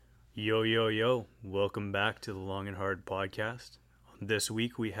Yo, yo, yo. Welcome back to the Long and Hard podcast. This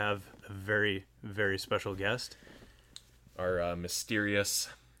week we have a very, very special guest. Our mysterious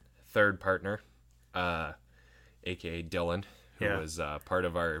third partner, aka Dylan, who was part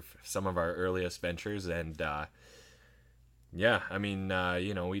of some of our earliest ventures. And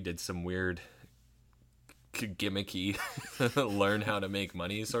we did some weird gimmicky learn how to make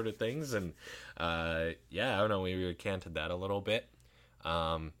money sort of things. And I don't know, we recanted that a little bit.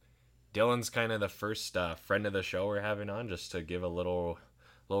 Dylan's kind of the first friend of the show we're having on, just to give a little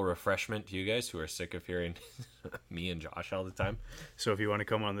refreshment to you guys who are sick of hearing me and Josh all the time. So if you want to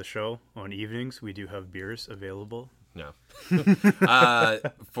come on the show on evenings, we do have beers available. No.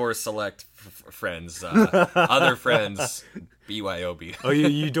 For select friends. Other friends, BYOB. Oh,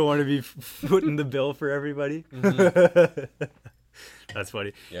 you don't want to be footing the bill for everybody? Mm-hmm. That's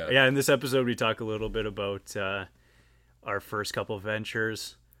funny. Yeah, in this episode we talk a little bit about our first couple of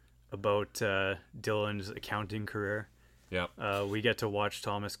ventures, about Dylan's accounting career. Yeah. We get to watch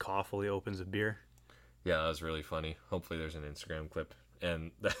Thomas cough while he opens a beer. Yeah, that was really funny. Hopefully there's an Instagram clip.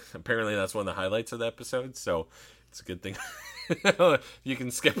 And apparently that's one of the highlights of the episode, so it's a good thing. You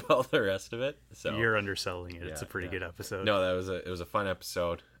can skip all the rest of it. So you're underselling it. It's a pretty good episode. No, it was a fun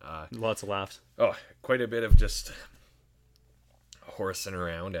episode. Lots of laughs. Oh, quite a bit of just horsing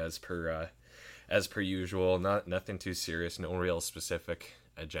around as per usual. Nothing too serious. No real specific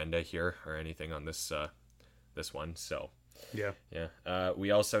agenda here or anything on this one. So yeah. We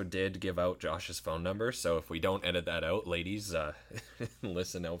also did give out Josh's phone number, so if we don't edit that out, ladies,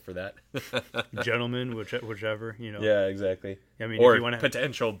 listen out for that. Gentlemen, whichever, you know. Yeah, exactly. I mean, or if you want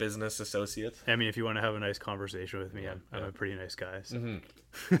potential business associates. I mean, if you want to have a nice conversation with me, I'm a pretty nice guy. So.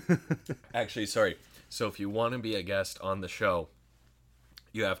 Mm-hmm. Actually, sorry. So if you want to be a guest on the show,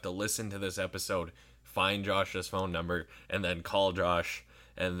 you have to listen to this episode, find Josh's phone number, and then call Josh,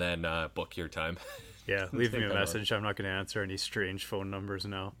 and then book your time. Yeah, leave me a message. I'm not going to answer any strange phone numbers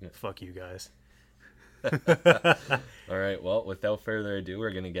now. Yeah. Fuck you guys. All right, well, without further ado,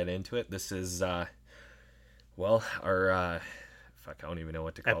 we're going to get into it. This is, our, I don't even know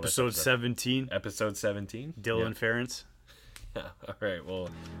what to call it. Episode 17. Episode 17. Dylan Ferentz. Yeah, all right, we'll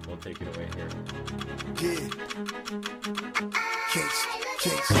take it away here. Yeah. Kinks.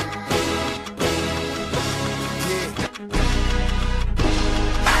 Yeah.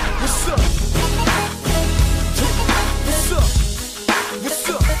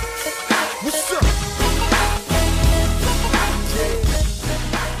 What's up?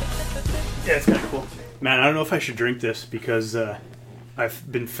 Yeah, it's kind of cool. Man, I don't know if I should drink this because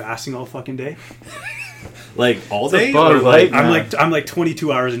I've been fasting all fucking day. Like all day? Or like I'm like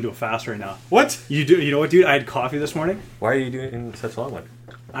 22 hours into a fast right now. What? You know what, dude? I had coffee this morning. Why are you doing such a long one?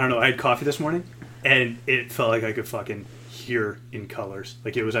 I don't know. I had coffee this morning, and it felt like I could fucking hear in colors.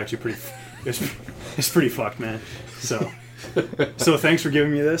 Like it was actually pretty. It's pretty fucked, man. So thanks for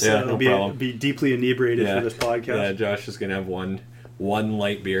giving me this. Yeah, I'll be deeply inebriated for this podcast. Yeah, Josh is gonna have one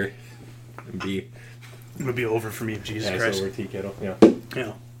light beer. It would be over for me, Jesus Christ. So we're tea kettle. Yeah.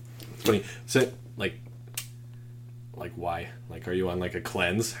 It's funny. So like why? Like, are you on like a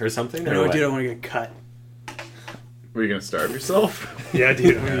cleanse or something? No, dude, I want to get cut. Were you gonna starve yourself? Yeah,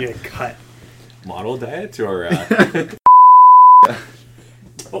 dude, I'm gonna get cut. Model diet or?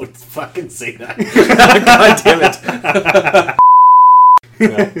 Don't fucking say that. God damn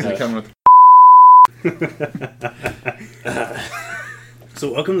it. Coming with.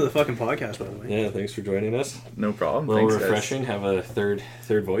 So welcome to the fucking podcast, by the way. Yeah, thanks for joining us. No problem. A little Thanks, refreshing. guys. Have a third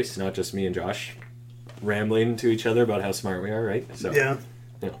voice, not just me and Josh rambling to each other about how smart we are, right? So Yeah.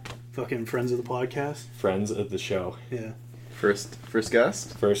 Yeah. Fucking friends of the podcast. Friends of the show. Yeah. First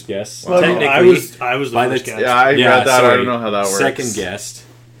guest. First guest. Well, Technically, I was the by first the guest. Yeah, I read that. I don't know how that works. Second guest.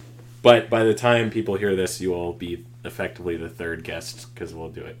 But by the time people hear this, you will be effectively the third guest because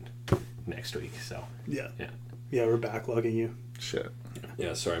we'll do it next week. So Yeah, yeah, we're backlogging you. Shit.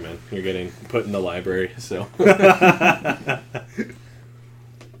 Yeah, sorry, man. You're getting put in the library. So. Oh,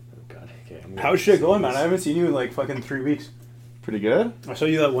 God. Okay. How's shit going, man? I haven't seen you in like fucking 3 weeks. Pretty good. I saw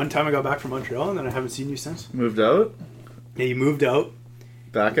you that one time I got back from Montreal, and then I haven't seen you since. Moved out. Yeah, you moved out.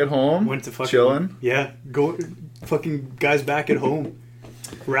 Back at home. Went to fucking chilling. Yeah, fucking guys back at home,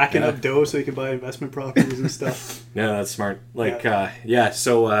 racking up dough so he can buy investment properties and stuff. No, that's smart. Like,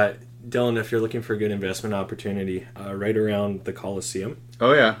 So, Dylan, if you're looking for a good investment opportunity, right around the Coliseum.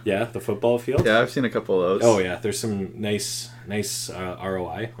 Oh yeah. Yeah, the football field. Yeah, I've seen a couple of those. Oh yeah, there's some nice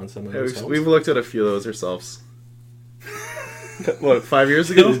ROI on some of those. We've looked at a few of those ourselves. What, 5 years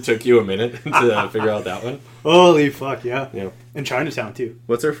ago? It took you a minute to figure out that one. Holy fuck, yeah. Yeah. In Chinatown too.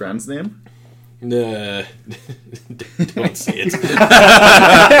 What's our friend's name? Don't say it.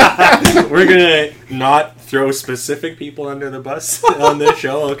 We're gonna not throw specific people under the bus on this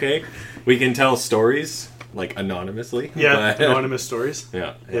show, okay? We can tell stories, like, anonymously. Yeah, but- anonymous stories.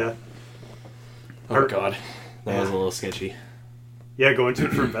 Yeah. Yeah. Oh, God. That was a little sketchy. Yeah, going to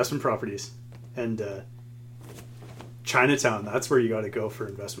for investment properties. And Chinatown, that's where you got to go for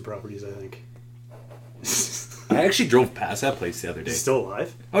investment properties, I think. I actually drove past that place the other day. Is it still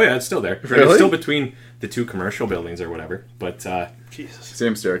alive? Oh, yeah, it's still there. Really? It's still between the two commercial buildings or whatever. But Jesus.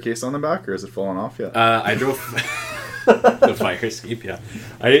 Same staircase on the back, or is it fallen off yet? I drove... the fire escape, yeah.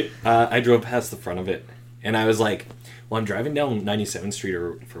 I drove past the front of it, and I was like, well, I'm driving down 97th Street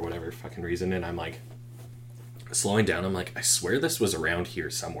or for whatever fucking reason, and I'm like, slowing down. I'm like, I swear this was around here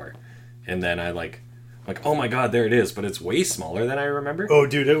somewhere. And then I'm like, oh my God, there it is, but it's way smaller than I remember. Oh,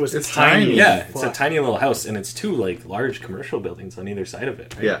 dude, it was It's tiny. tiny. Yeah, it's a Fuck. tiny little house, and it's two like large commercial buildings on either side of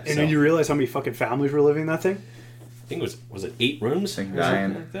it. Right? Yeah. And So, then you realize how many fucking families were living in that thing? I think it was it 8 rooms? I think or something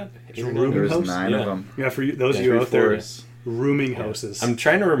 9. like that? It's 8 or a 9 room There was house? 9 Yeah. of them. Yeah, for you, those of Three you out there, floors. rooming houses. I'm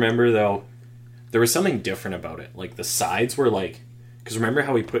trying to remember though. There was something different about it. Like the sides were like, because remember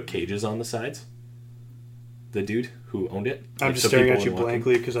how we put cages on the sides? The dude who owned it. I'm Like, just so staring people at you wouldn't walk in.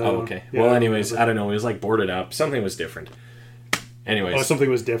 blankly because I don't Oh, okay. yeah, Well, I anyways, remember. I don't know. It was like boarded up. Something was different. Anyways, Oh, something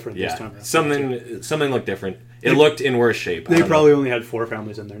was different this yeah, time around. something looked different. It looked in worse shape. I They don't know. probably only had 4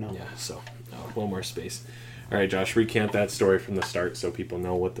 families in there now. Yeah, so a little more space. All right, Josh, recant that story from the start so people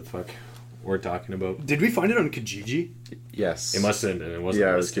know what the fuck we're talking about. Did we find it on Kijiji? Yes. It must have been. It wasn't.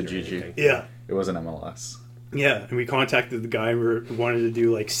 Yeah, it was listed or Kijiji. anything. Yeah. It was an MLS. Yeah, and we contacted the guy who wanted to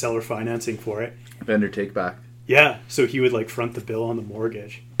do like seller financing for it. Vendor take back. Yeah, so he would like front the bill on the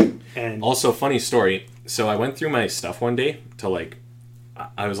mortgage. And Also, funny story. So I went through my stuff one day to like,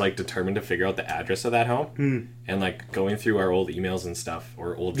 I was like determined to figure out the address of that home, and like going through our old emails and stuff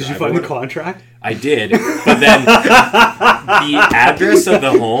or old. did you drive find the or- contract? I did, but then the address of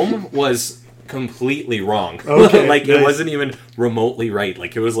the home was completely wrong. Okay, like it nice. wasn't even remotely right.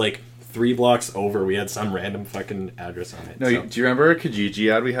 Like it was like 3 blocks over. We had some random fucking address on it. No, so. do you remember a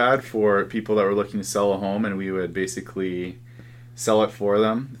Kijiji ad we had for people that were looking to sell a home, and we would basically sell it for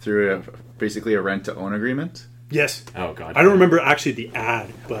them through basically a rent-to-own agreement? Yes. Oh god, I don't remember actually the ad,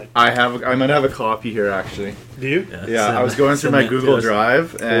 but I might have a copy here actually. do you? Yeah, I was going through send my that to Google us.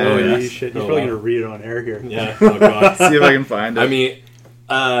 Drive and Oh, Holy yeah. shit! He's Oh, probably wow. gonna read it on air here. Yeah. Oh god. see if I can find it. I mean,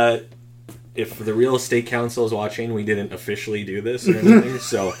 if the real estate council is watching, we didn't officially do this or anything.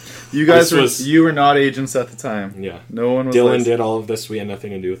 So you guys this you were not agents at the time. yeah, No one was. Dylan licensed. did all of this. We had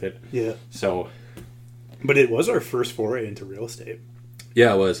nothing to do with it. Yeah, So but it was our first foray into real estate.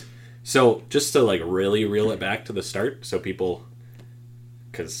 yeah, it was. So just to like really reel it back to the start, so people,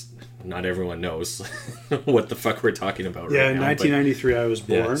 because not everyone knows what the fuck we're talking about. Yeah, right in now, 1993 I was but-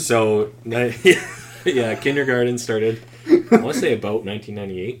 born. Yeah, so yeah, kindergarten started. I want to say about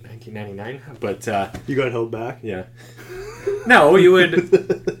 1998, 1999, but You got held back. yeah. No, you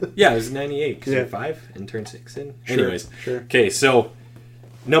would. Yeah, it was 98 because Yeah. you're 5 and turned 6 in. Sure, Anyways, sure. Okay, so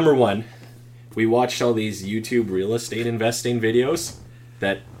number 1, we watched all these YouTube real estate investing videos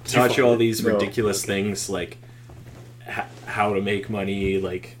that taught you all these No. ridiculous things like how to make money,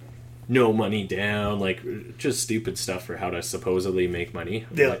 like no money down, like just stupid stuff for how to supposedly make money.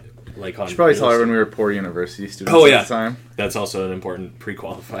 Yeah. Like on You should probably real tell her estate. when we were poor university students Oh, at yeah. the time. That's also an important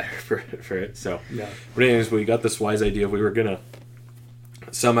pre-qualifier for it. So, Yeah. but anyways, we got this wise idea. We were gonna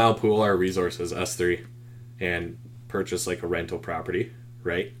somehow pool our resources, us 3, and purchase like a rental property,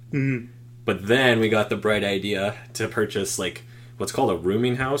 right? Mhm. But then we got the bright idea to purchase like what's called a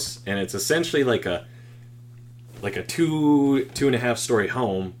rooming house, and it's essentially like a 2.5 story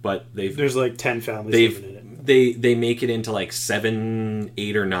home, but There's like 10 families living in it. they make it into like 7,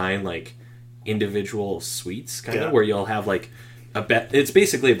 8, or 9 like individual suites, kind Yeah. of where you'll have like it's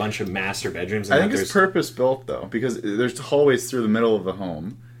basically a bunch of master bedrooms. And I that think it's there's- purpose built though, because there's hallways through the middle of the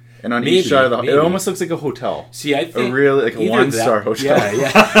home, and on Maybe, each side of the maybe. it almost looks like a hotel. See, I think really like a either 1-star that- hotel.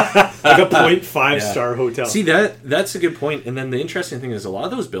 Yeah. Like a 0.5-star hotel. See that's a good point. And then the interesting thing is a lot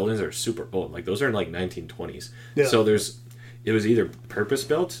of those buildings are super old. Like those are in like 1920s. Yeah. So it was either purpose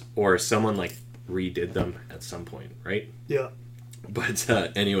built or someone like redid them at some point, right? Yeah. But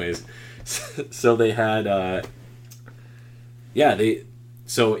anyways, so they had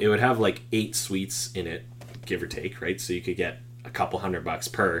so it would have like 8 suites in it, give or take, right? So you could get a couple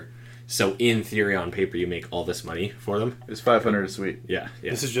 $100 per. So in theory, on paper, you make all this money for them. It was $500 a suite. Yeah.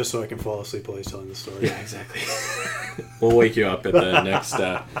 This is just so I can fall asleep while he's telling the story. Yeah, exactly. We'll wake you up at the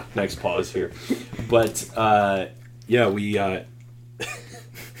next pause here. But we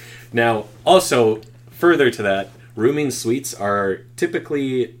now also further to that, rooming suites are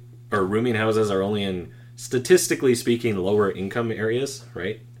typically or rooming houses are only in, statistically speaking, lower income areas,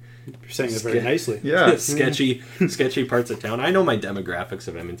 right? You're saying it very nicely. Yeah. sketchy parts of town. I know my demographics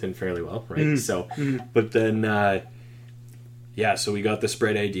of Edmonton fairly well, right? So, but then, so we got this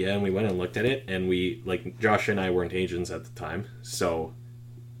bright idea and we went and looked at it, and we, like, Josh and I weren't agents at the time, so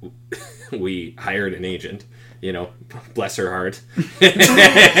we hired an agent, you know, bless her heart.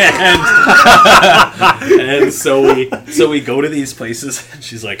 and so we go to these places, and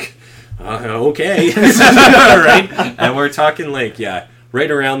she's like, okay. Right? And we're talking like,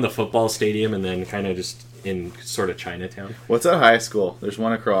 right around the football stadium, and then kind of just in sort of Chinatown. What's at high school? There's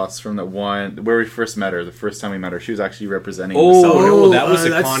one across from the one where we first met her. The first time we met her, she was actually representing the Oh, Cellar. no, that was a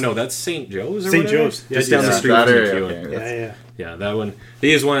that's- condo. That's St. Joe's or St. whatever? Joe's. Yeah, Just down the yeah, street that from area, McEwen. okay. Yeah. Yeah, that one.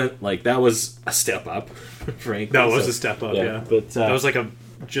 These one, like, that was a step up, frankly. That was So, a step up, yeah. But, That was like a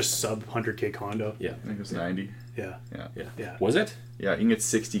just sub 100K condo. yeah. I think it was 90. Yeah. Yeah. Yeah. Was it? Yeah, you can get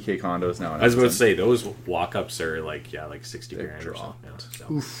 60K condos now. in I was about to Edmonton. say, those walk-ups are like 60 Big grand or draw.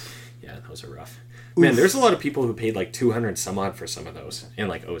 something. So. Yeah, those are rough. Man, there's a lot of people who paid like 200 some odd for some of those in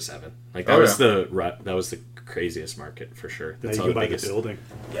like 07. Like that was that was the craziest market for sure. Now That's you all can the buy biggest. the building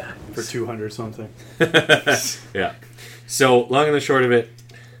Yeah. for 200 something. Yeah. So long and the short of it,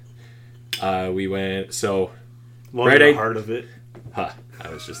 we went. So Long Right, in I- the heart of it. I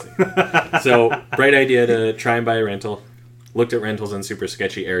was just thinking. So bright idea to try and buy a rental. Looked at rentals in super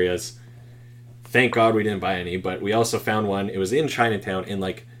sketchy areas. Thank God we didn't buy any, but we also found one. It was in Chinatown, in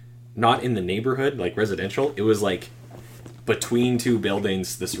like, not in the neighborhood, like residential. It was like between two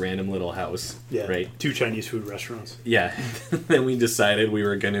buildings, this random little house. Yeah. Right? 2 Chinese food restaurants. Yeah. Then we decided we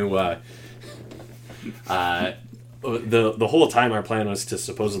were going to. The whole time our plan was to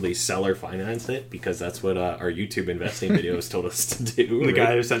supposedly sell or finance it, because that's what our YouTube investing videos told us to do. The right?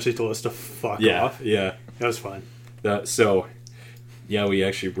 guy essentially told us to fuck Yeah. off. Yeah. That was fun. So, yeah, we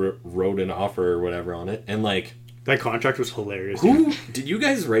actually wrote an offer or whatever on it, and like, That contract was hilarious. dude. who did you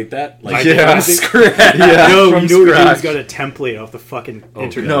guys write that? Like, I Yeah. think- scratch. Yeah, No, from you know the scratch. dude's got a template off the fucking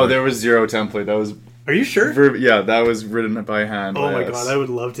internet. No, there was zero template. That was Are you sure? that was written by hand. Oh by my us. god, I would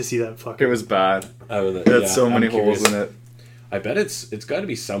love to see that fucking. It was bad. It Yeah, had so many I'm holes curious. in it. I bet it's got to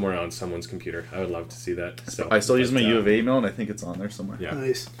be somewhere on someone's computer. I would love to see that. So I still use my but, U of A email, and I think it's on there somewhere. Yeah,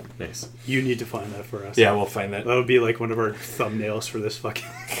 Nice. nice. You need to find that for us. Yeah, we'll find that. That would be like one of our thumbnails for this fucking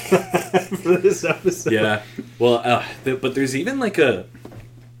for this episode. Yeah. Well, but there's even like a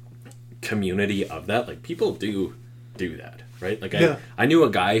community of that. Like people do that, right? Like Yeah. I knew a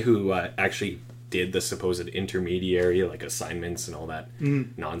guy who actually did the supposed intermediary, like assignments and all that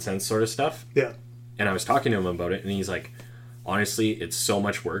nonsense sort of stuff. Yeah. And I was talking to him about it, and he's like, honestly, it's so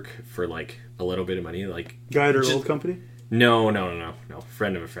much work for like a little bit of money. Like, Guy at our Just- old company? no,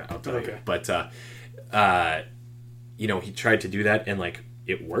 friend of a friend. I'll tell Okay. you. But he tried to do that, and like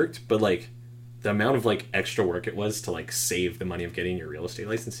it worked, but like the amount of like extra work it was to like save the money of getting your real estate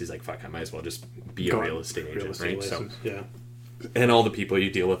license. He's like, fuck, I might as well just be a Got real estate agent, real estate right? So, license. Yeah. and all the people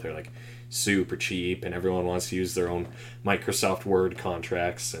you deal with are like super cheap, and everyone wants to use their own Microsoft Word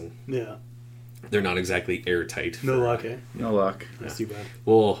contracts, and Yeah. they're not exactly airtight. No for- luck, eh? No luck. That's too bad.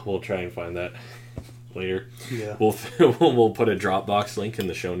 We'll try and find that later. Yeah. We'll put a Dropbox link in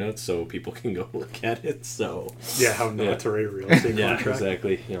the show notes so people can go look at it. So Yeah, how not Yeah. to write a real estate yeah, contract.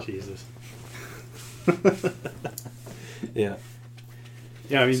 exactly. Yeah. Jesus. Yeah.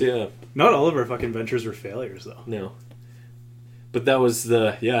 Yeah, I mean, So, yeah. not all of our fucking ventures were failures, though. No. But that was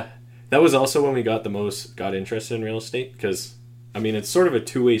that was also when we got interested in real estate, because I mean it's sort of a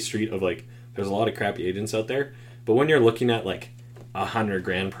two-way street of like there's a lot of crappy agents out there, but when you're looking at like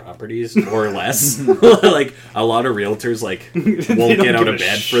 $100,000 properties or less, like a lot of realtors like won't don't get out give of a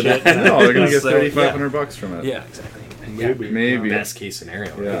bed for shit. that. No, they're gonna get So, $3,500 from it. Yeah, exactly. Maybe. Best case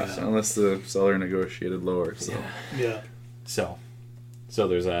scenario. Right? Yeah, unless the seller negotiated lower. So. Yeah. Yeah. So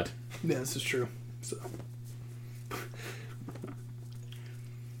there's that. Yeah, this is true. So.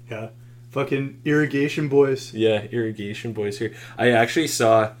 Yeah. Fucking irrigation boys. Yeah, irrigation boys here. I actually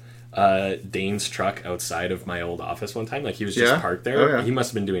saw Dane's truck outside of my old office one time. Like he was just Yeah? parked there. Oh, yeah. He must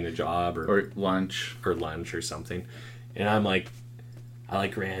have been doing a job Or lunch. or lunch or something. And I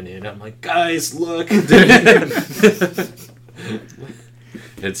ran in. I'm like, guys, look.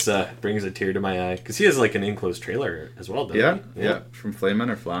 It's brings a tear to my eye because he has like an enclosed trailer as well, doesn't Yeah, he? yeah. From Flamin'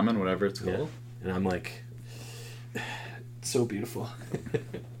 or Flamin', whatever it's Yeah. called. And I'm like, it's so beautiful.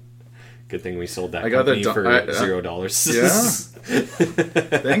 Good thing we sold that I got company that for $0.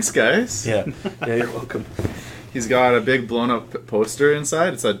 Yeah. Thanks, guys. Yeah. Yeah, you're welcome. He's got a big blown up poster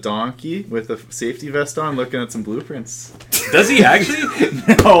inside. It's a donkey with a safety vest on looking at some blueprints. Does he actually?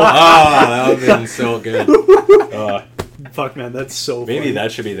 Oh, that would have been so good. Fuck, man, that's so Maybe funny.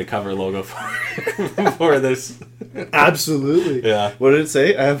 that should be the cover logo for this. Absolutely. Yeah. What did it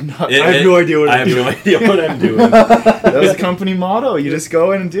say? I have not. I have no idea what I I'm have doing. no idea what I'm doing. That was the company motto. You just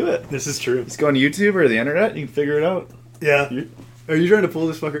go in and do it. This is true. Just go on YouTube or the internet. You can figure it out. Yeah. Are you trying to pull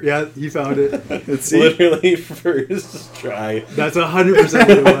this fucker? Yeah, you found it. Let's see. Literally first try. That's 100% what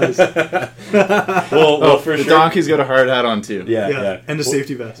it was. Well, for The sure. donkey's got a hard hat on too. Yeah, Yeah, yeah. and a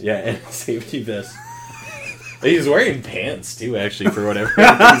safety vest. Yeah, and a safety vest. He's wearing pants too, actually, for whatever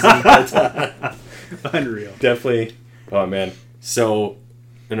reason. But, Unreal. definitely. Oh man. So,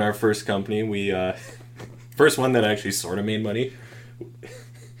 in our first company, we first one that actually sort of made money.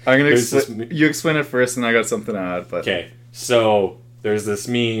 I'm gonna There's this explain. You explain it first, and I got something to add. But Okay, so there's this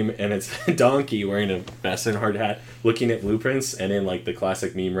meme, and it's a donkey wearing a vest and hard hat, looking at blueprints, and in like the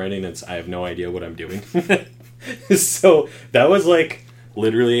classic meme writing, it's I have no idea what I'm doing. So that was like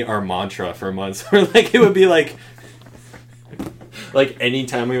literally our mantra for months. Or like it would be like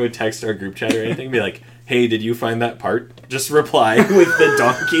anytime we would text our group chat or anything, be like, "Hey, did you find that part?" Just reply with the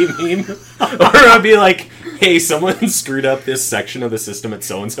donkey meme, or I'd be like, "Hey, someone screwed up this section of the system at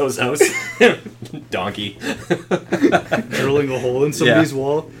so and so's house." Donkey. Drilling a hole in somebody's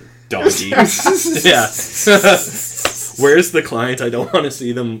wall. Donkey. Yeah. Where's the client? I don't want to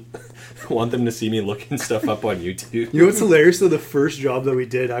see them. Want them to see me looking stuff up on YouTube. You know what's hilarious though? The first job that we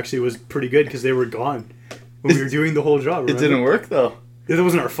did actually was pretty good because they were gone when we were doing the whole job. it didn't work though. It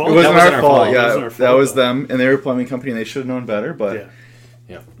wasn't our fault. It wasn't, wasn't our our fault. fault. It Yeah, wasn't our that fault, was though. them, and they were a plumbing company, and they should have known better. But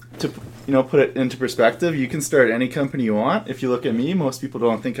Yeah. Yeah. to put it into perspective, you can start any company you want. If you look at me, most people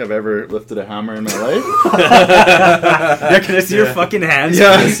don't think I've ever lifted a hammer in my life. Yeah, can I see your fucking hands?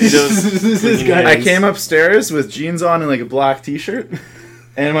 Yeah, see those This freaking guy. I came upstairs with jeans on and like a black t-shirt,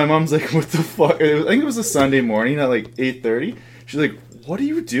 and my mom's like, "What the fuck?" I think it was a Sunday morning at like 8:30. She's like, "What are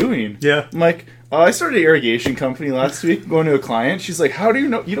you doing?" Yeah. I'm like, "Oh, I started an irrigation company last week, going to a client." She's like, "How do you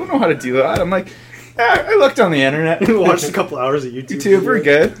know? You don't know how to do that?" I'm like, I looked on the internet. We watched a couple hours of YouTube. YouTube, we're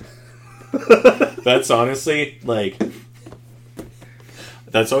good. That's honestly like.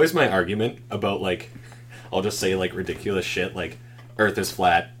 That's always my argument about like. I'll just say like ridiculous shit like Earth is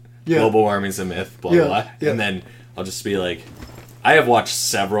flat, Yeah. global warming's a myth, blah Yeah, blah, yeah. and then I'll just be like, I have watched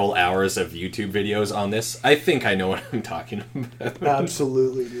several hours of YouTube videos on this. I think I know what I'm talking about.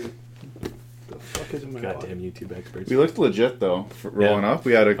 Absolutely, dude. The fuck is in my Goddamn YouTube experts. We looked legit though for rolling Yeah. up.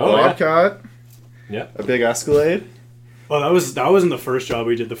 We had a Oh, yeah. Bobcat, Yeah. a big Escalade. Oh, that wasn't the first job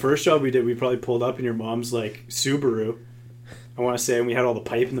we did. The first job we did, we probably pulled up in your mom's like Subaru. I want to say, and we had all the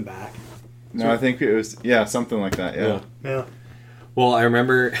pipe in the back. No, I think it was something like that. Yeah. Yeah. Well, I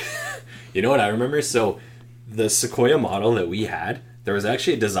remember. You know what I remember? So, the Sequoia model that we had, there was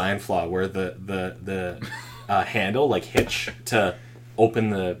actually a design flaw where the handle, like hitch to open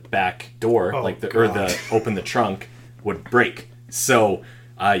the back door, Oh, the open the trunk, would break. So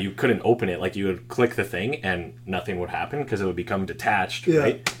you couldn't open it. Like you would click the thing and nothing would happen because it would become detached, Yeah.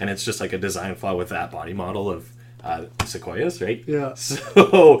 right? And it's just like a design flaw with that body model of Sequoias, right? Yeah.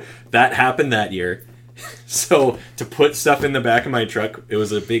 So that happened that year. So to put stuff in the back of my truck, it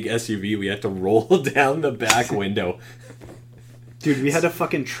was a big SUV. We had to roll down the back window. Dude, we had a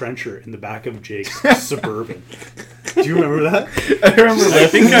fucking trencher in the back of Jake's Suburban. Do you remember that? I remember I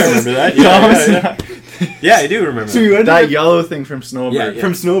think I remember that. Yeah, I do remember So we that. went that to yellow thing from Snowbird. Yeah.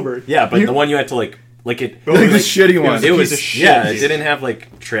 from Snowbird. Yeah, but the one you had to like it. Oh, Like the like- shitty one. was- It piece was of shit, yeah. It dude. didn't have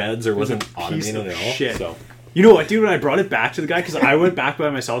like treads or wasn't piece automated of at all. shit. So You know what, dude? When I brought it back to the guy, because I went back by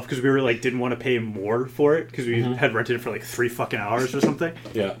myself because we were like didn't want to pay more for it because we had rented it for like 3 fucking hours or something.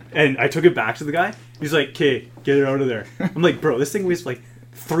 yeah, And I took it back to the guy. He's like, "Okay, get it out of there." I'm like, "Bro, this thing weighs like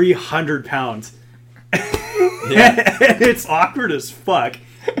 300 pounds. yeah, And it's awkward as fuck."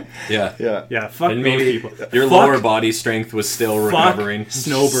 yeah. Yeah. Yeah, fuck And those maybe people. your Fuck- lower body strength was still fuck recovering.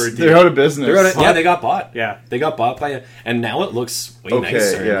 Snowbird, dude. They're out of business. Yeah, they got bought. Yeah. They got bought by a, and now it looks way Okay,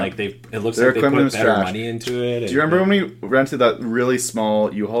 nicer. yeah. Like it looks Their like they put equipment was better trash. money into it. Do you remember when we rented that really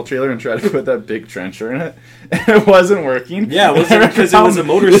small U-Haul trailer and tried to put that big trencher in it? And it wasn't working. Yeah, it wasn't And I remember because it was a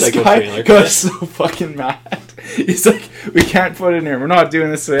telling motorcycle this guy trailer. got so fucking mad. He's like, "We can't put it in here. We're not doing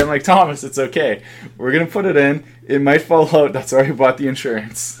this today." I'm like, "Thomas, it's okay. We're gonna put it in. It might fall out. That's why we bought the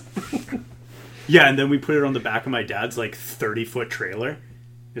insurance." Yeah, and then we put it on the back of my dad's like 30-foot trailer.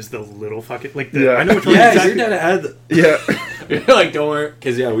 Is the little fucking like the Yeah. I know which one Yeah, exactly. your dad had. Yeah, You're like, don't worry,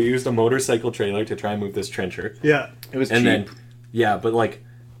 because yeah, we used a motorcycle trailer to try and move this trencher, Yeah. it was and cheap. then yeah, but like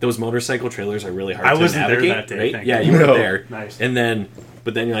those motorcycle trailers are really hard I to wasn't there navigate, that day, right? thank Yeah, God. you were No. there. Nice. And then,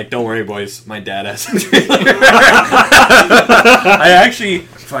 but then you're like, don't worry, boys, my dad has a trailer. I actually,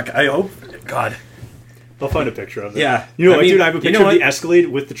 fuck, I hope, God, I'll find a picture of it. Yeah. You know I what, mean, dude? I have a you picture know of the what? Escalade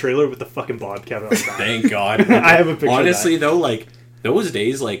with the trailer with the fucking Bobcat on the back. Thank God. I have a picture Honestly, of that. though, like, those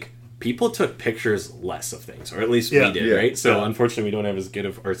days, like, people took pictures less of things, or at least Yeah. we did, Yeah. right? So, Yeah. unfortunately, we don't have as good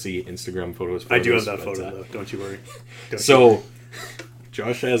of RC Instagram photos. I do have those, that but, photo, though. Don't you worry. Don't you worry. So,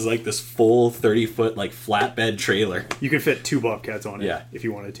 Josh has, like, this full 30-foot, like, flatbed trailer You could fit 2 Bobcats on it Yeah. if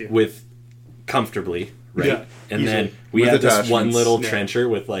you wanted to. with comfortably, right? Yeah, and easily. then we With had this one attachments. little Yeah. trencher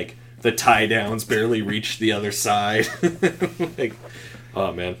with, like, the tie downs barely reached the other side. Like,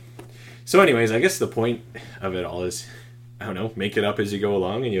 oh, man. So, anyways, I guess the point of it all is, I don't know, make it up as you go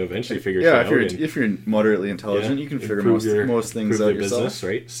along, and you eventually figure Yeah, shit out. if you're moderately intelligent, you can figure improve most things improve out your yourself. business,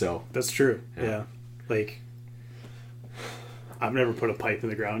 right? So, That's true. Yeah. Yeah. Like, I've never put a pipe in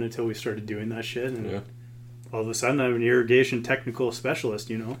the ground until we started doing that shit. And yeah. all of a sudden, I'm an irrigation technical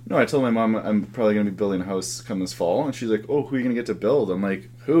specialist, you know? No, I told my mom I'm probably going to be building a house come this fall, and she's like, "Oh, who are you going to get to build?" I'm like,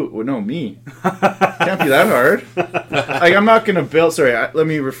 "Who? Well, no, me. Can't be that hard." Like, I'm not going to build. Sorry, let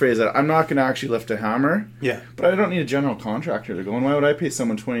me rephrase that. I'm not going to actually lift a hammer, Yeah. but I don't need a general contractor to go. And why would I pay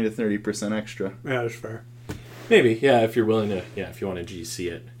someone 20 to 30% extra? Yeah, that's fair. Maybe, yeah, if you're willing to, if you want to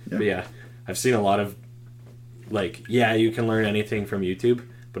GC it. Yeah. But yeah, I've seen a lot of, like, you can learn anything from YouTube,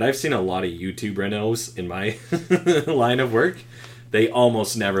 but I've seen a lot of YouTube renos in my line of work. They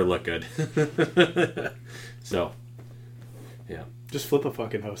almost never look good. So, yeah, Just flip a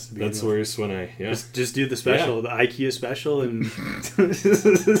fucking house to be that's worse when I, Just do the special, the IKEA special, and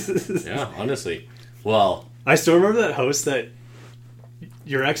yeah, honestly. Well, I still remember that house that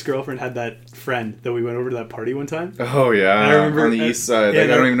your ex-girlfriend had that friend that we went over to that party one time. Oh yeah, I remember- on the east side. yeah, Like,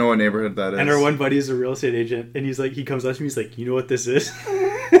 I our- don't even know what neighborhood that is. And our one buddy is a real estate agent, and he comes up to me, he's like, "You know what this is?"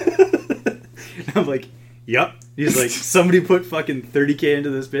 And I'm like, "Yup." He's like, "Somebody put fucking 30K into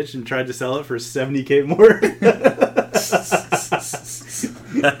this bitch and tried to sell it for 70K more."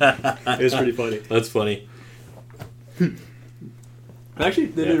 It was pretty funny. that's funny. Actually,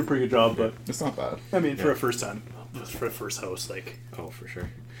 they did a pretty good job, but It's not bad. I mean, for a first house, like, Oh, for sure.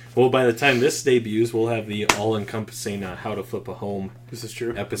 Well, by the time this debuts, we'll have the all-encompassing How to Flip a Home this is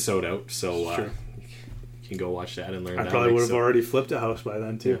true. episode out, so Sure. you can go watch that and learn I that. probably would have So- already flipped a house by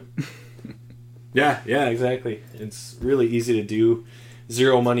then too. Yeah, exactly. It's really easy to do.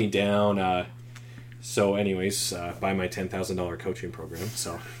 Zero money down. So, anyways, buy my $10,000 coaching program.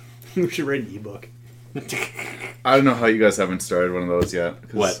 So, We should write an ebook. I don't know how you guys haven't started one of those yet.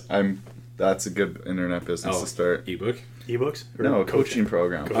 'cause What? That's a good internet business to start. ebook. Ebooks? Or No, coaching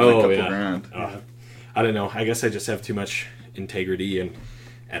program. For Oh, a couple yeah. grand. Oh, I don't know. I guess I just have too much integrity and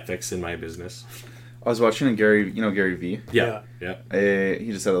ethics in my business. I was watching Gary V. Yeah.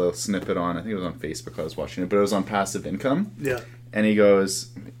 He just had a little snippet on, I think it was on Facebook I was watching it, but it was on passive income. Yeah. And he goes,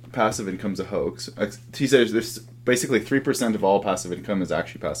 passive income's a hoax. He says there's basically 3% of all passive income is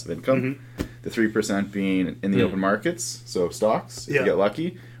actually passive income. The 3% being in the open markets, so stocks, if Yeah. you get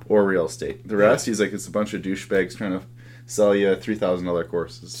lucky, or real estate. The rest, he's like, it's a bunch of douchebags trying to sell you $3,000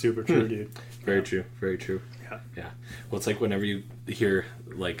 courses. Super true, dude. Very true. Very true. Yeah. Well, it's like whenever you hear,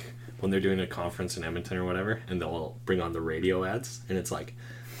 like, when they're doing a conference in Edmonton or whatever, and they'll bring on the radio ads, and it's like,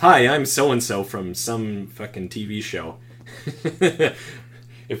 "Hi, I'm so-and-so from some fucking TV show."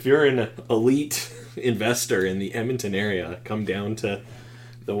 If you're an elite investor in the Edmonton area, come down to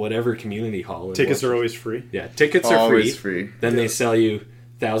the whatever community hall. And Tickets watch are it. always free. Yeah, tickets are Always free. free. Then they sell you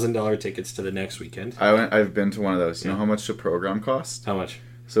 $1,000 tickets to the next weekend. I've been to one of those. You know how much the program cost? How much?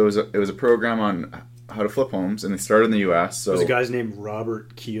 So it was a program on how to flip homes, and they started in the U.S. So There's a guy's named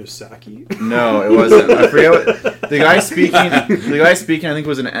Robert Kiyosaki. no, it wasn't. I forget what the guy speaking. The guy speaking, I think,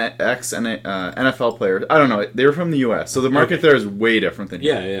 was an ex NFL player. I don't know. They were from the U.S., so the market there is way different than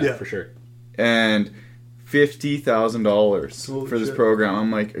here. Yeah, for sure. And $50,000 Holy for this shit. program. I'm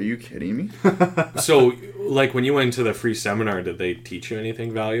like, are you kidding me? So, like, when you went to the free seminar, did they teach you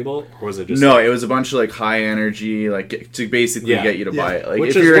anything valuable, or was it just No, it was a bunch of like high energy, like to basically Yeah. get you to buy it. Like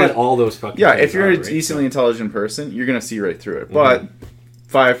which if is you're what all those fucking things if you're are, a right? decently intelligent person, you're gonna see right through it. But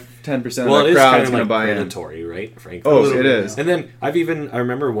 5-10% Well, of it the is kind crowd's of gonna like buy in. predatory, right? Frankly. Oh, little it bit, is. And then I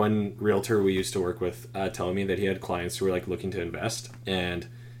remember one realtor we used to work with telling me that he had clients who were like looking to invest, and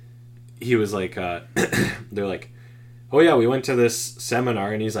he was like, they're like, "Oh yeah, we went to this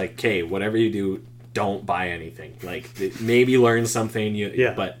seminar," and he's like, "Okay, whatever you do, don't buy anything. Like maybe learn something,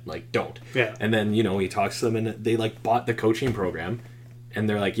 but like don't." Yeah. And then he talks to them, and they like bought the coaching program, and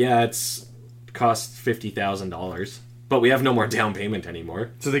they're like, "Yeah, it's cost $50,000." But we have no more down payment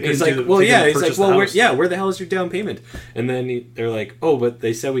anymore. So they And he's couldn't like, do the- well, they yeah. couldn't He's like, purchase the well, house. where the hell is your down payment? And then they're like, oh, but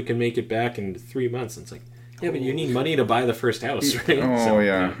they said we can make it back in 3 months. And it's like, yeah, but you need money to buy the first house, right? Oh So,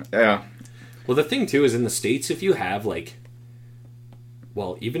 yeah. Well, the thing too is in the States, if you have like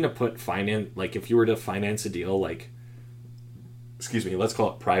well, even to put like if you were to finance a deal, like, excuse me, let's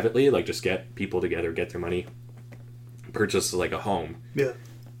call it privately, like just get people together, get their money, purchase like a home. Yeah.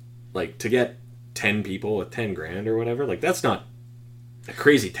 Like to get 10 people with 10 grand or whatever, like that's not a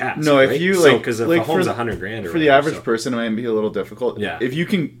crazy task. No, right? if you because if like a home's for, 100 grand or for the whatever, average person, it might be a little difficult. Yeah. If you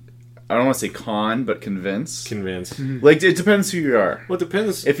can, I don't want to say con, but convince. convinced. Like it depends who you are. Well, it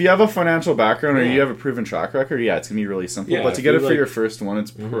depends. If you have a financial background or Yeah. you have a proven track record, yeah, it's gonna be really simple. Yeah, but to if get you it for like- your first one,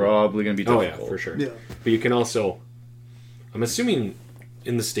 it's probably gonna be Oh difficult. yeah, for sure. Yeah. But you can also, I'm assuming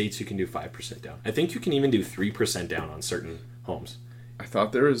in the States you can do 5% down. I think you can even do 3% down on certain homes. I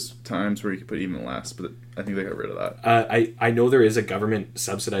thought there was times where you could put even less, but I think they got rid of that. I know there is a government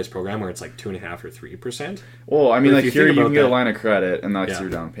subsidized program where it's like 2.5% or 3%. Well, I mean, But like if you here think you about can get a that- line of credit, and that's Yeah. your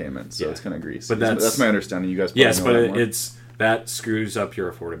down payment, so Yeah. it's kind of greasy. But That's my understanding. You guys, probably Yes, know but that more. it's that screws up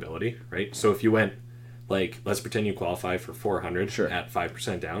your affordability, right? So if you went like, let's pretend you qualify for 400 Sure. at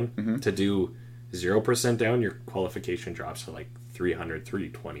 5% down, to do 0% down, your qualification drops to like 300,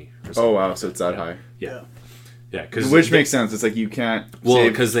 320. Or something. Oh wow, so it's that high. Yeah, yeah, because Which makes sense. It's like you can't. well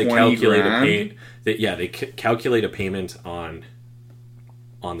save because they 20 calculate grand. a pay. They calculate a payment on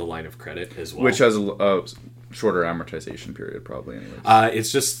the line of credit as well, Which has a shorter amortization period, probably. Anyways.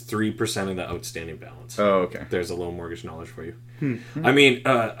 it's just 3% of the outstanding balance. Oh, okay. There's a low mortgage knowledge for you. Hmm. I mean,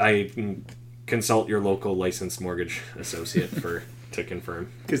 I can consult your local licensed mortgage associate to confirm.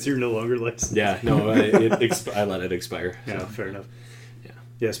 Because you're no longer licensed. Yeah, no, I let it expire. Yeah, So. fair enough. Yeah.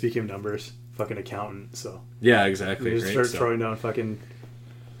 Yeah, speaking of numbers, fucking accountant, so Yeah, exactly. you just Right? start So, throwing down fucking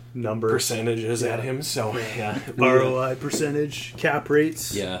numbers. percentages at Yeah. him. So yeah, ROI percentage, cap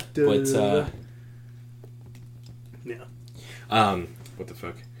rates. Yeah, da- but yeah. what the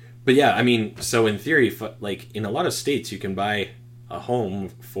fuck? But yeah, I mean, so in theory, like in a lot of states, you can buy a home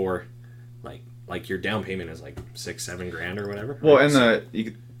for like your down payment is like 6-7 grand or whatever. Well, right? and So-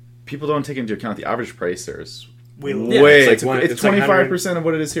 people don't take into account the average price there is Way low. Yeah, way. it's like It's it's like 25% of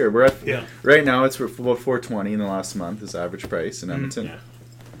what it is here. We're at Yeah. right now. It's for about 420 in the last month is average price in Edmonton, yeah.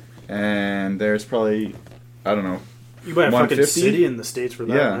 and there's probably I don't know. You buy a fucking 150? city in the States for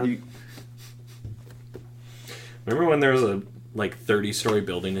that. Yeah, man. Remember when there was a like 30-story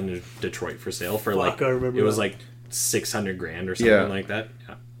building in Detroit for sale for like Fuck, I remember it was that. like 600 grand or something Yeah. like that.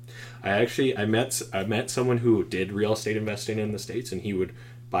 Yeah. I met someone who did real estate investing in the States, and he would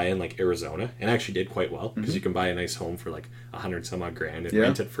buy in like Arizona and actually did quite well because you can buy a nice home for like 100 some odd grand and Yeah.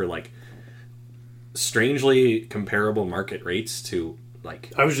 rent it for like strangely comparable market rates to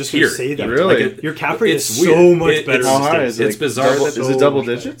like I was just here. going to say that. Really? Like, Your cap rate it's is weird. so much better. It's, How in the high States. is it? it's bizarre Double, that is so it double much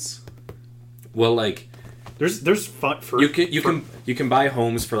better. digits? well like There's for you can buy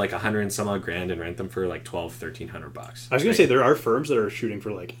homes for like 100 and some odd grand and rent them for like $1,200-$1,300 bucks. I was going to say there are firms that are shooting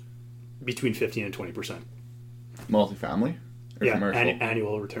for like between 15 and 20%. Multifamily or Yeah, commercial?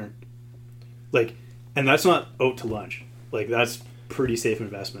 annual return. Like, and that's not out to lunch. Like, that's pretty safe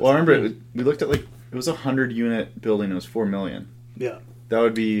investment. Well, I remember we looked at like it was a 100-unit building. It was $4 million. Yeah, That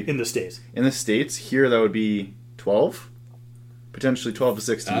would be in the States. in the States. Here, that would be 12, potentially 12 to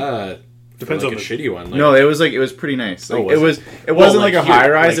 16. Depends like on a the- shitty one. Like, No, it was pretty nice. Like, was it it? wasn't Well, like a like here- high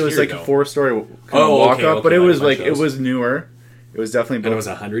rise. like It was here, like a though. 4-story kind Oh, of walk okay, up, but okay, it was like like a it bunch was newer. It was definitely and it built. was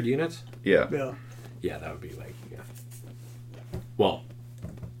 100 units. Yeah. Yeah. Yeah, that would be like well,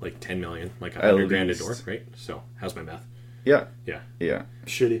 like 10 million, like At 100 grand a least. door, right? So how's my math? Yeah. Yeah. Yeah.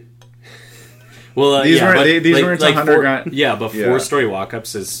 Shitty. Well, These yeah, weren't- but these weren't 100 grand. Yeah, but Yeah. 4-story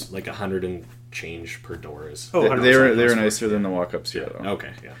walk-ups is like 100 and change per door is. Oh, They 100%. were nicer than the walk ups here though. Okay,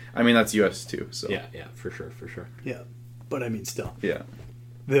 yeah, I mean that's US too. So yeah, for sure. Yeah. But I mean, still. yeah.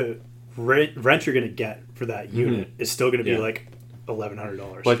 The rent you're going to get for that unit is still going to be Yeah. like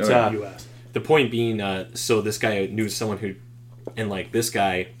 $1,100 But, US. The point being, so this guy knew someone who, and like this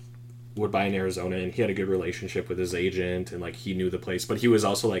guy would buy in Arizona, and he had a good relationship with his agent, and like he knew the place, but he was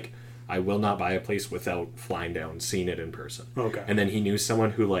also like, I will not buy a place without flying down, seeing it in person. Okay. And then he knew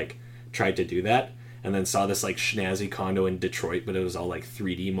someone who like tried to do that, and then saw this like schnazzy condo in Detroit, but it was all like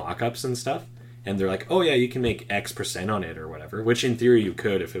 3D mock-ups and stuff. And they're like, oh yeah, you can make X% on it or whatever, which in theory you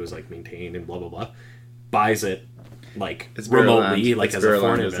could if it was like maintained and blah blah blah. Buys it like It's bare remotely, land. like It's as a bare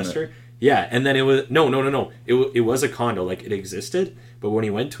foreign land, isn't it? investor. Yeah, and then it was no. It was a condo, like it existed, but when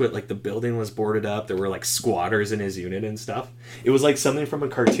he went to it, like the building was boarded up. There were like squatters in his unit and stuff. It was like something from a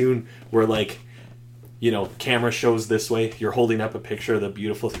cartoon where like, you know, camera shows this way. You're holding up a picture of the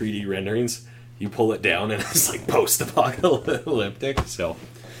beautiful 3D renderings. You pull it down and it's like post-apocalyptic. So,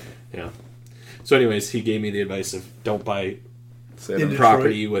 yeah. So, anyways, he gave me the advice of don't buy Say In that.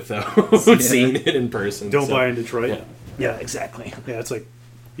 property without seeing it in person. Don't So, buy in Detroit. yeah. Yeah, exactly. Yeah, it's like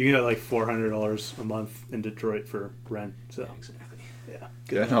you can get like $400 a month in Detroit for rent. So Yeah.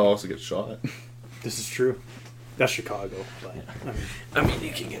 Yeah, and I'll also get shot. This is true. That's Chicago. But, I mean,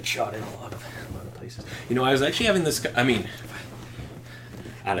 you can get shot in a lot of places. You know, I was actually having this. I mean,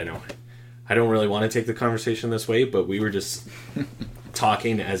 I don't know. I don't really want to take the conversation this way, but we were just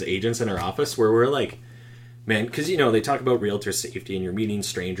talking as agents in our office where we're like, man, because you know they talk about realtor safety and you're meeting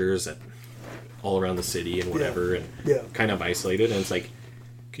strangers all around the city and whatever, and kind of isolated. And it's like,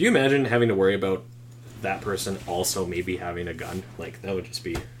 could you imagine having to worry about that person also maybe having a gun? Like that would just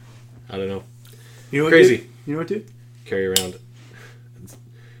be, I don't know, you know what, crazy. Dude? You know what, dude? Carry around.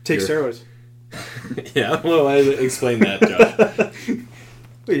 Take steroids. Yeah, well, I explain that, Josh.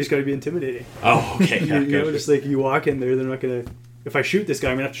 Well, you just got to be intimidating. Oh, okay. Yeah, you know, gotcha. just like you walk in there, they're not gonna. If I shoot this guy,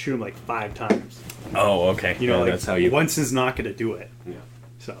 I'm gonna have to shoot him like 5 times. Oh, okay. You know, Yeah, like that's how you. once is not gonna do it. Yeah.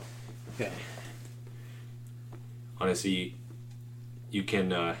 So, yeah. Honestly, you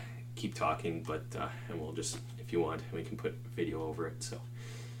can keep talking, but and we'll just, if you want, we can put video over it. So,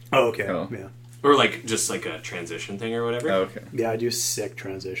 Oh, okay. Oh. Yeah. or like just like a transition thing or whatever. Okay. Yeah, I do sick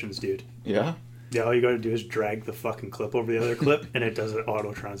transitions, dude. Yeah. Yeah, all you gotta do is drag the fucking clip over the other clip, and it does an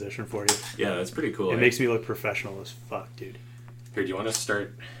auto transition for you. Yeah, that's pretty cool. It eh? makes me look professional as fuck, dude. Here, do you want to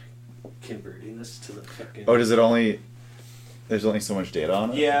start converting this to the fucking? Oh, does it only? There's only so much data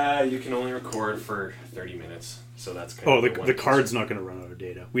on it. Yeah, you can only record for 30 minutes, so that's kind Oh, of the card's not gonna run out of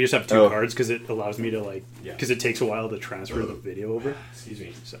data. We just have 2 Oh. cards because it allows me to like, Yeah. because it takes a while to transfer the video over. Excuse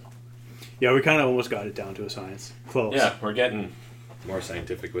me. So, yeah, we kind of almost got it down to a science. Close. Yeah, we're getting more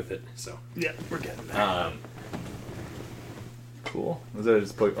scientific with it. So, Yeah, we're getting there. Cool. Was that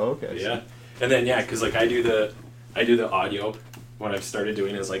just plug? Oh, okay. I see. yeah, and then yeah, because like I do the audio. What I've started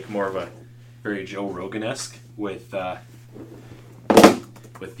doing is like more of a very Joe Rogan-esque with the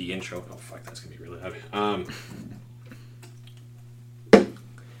intro. Oh fuck, that's gonna be really loud.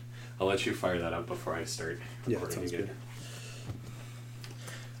 I'll let you fire that up before I start Yeah, that recording sounds again. good.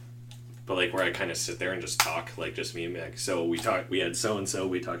 But like where I kind of sit there and just talk, like just me and Meg. So we had so and so,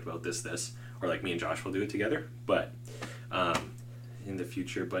 we talked about this, or like me and Josh will do it together. But in the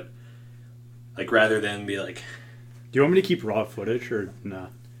future, but like rather than be like Do you want me to keep raw footage or nah?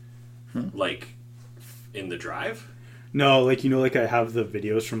 like in the drive, No, like, you know, like I have the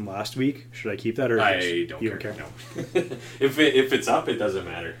videos from last week. Should I keep that or I just- don't you care. don't No. if it's up, it doesn't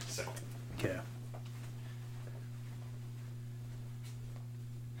matter. So Okay.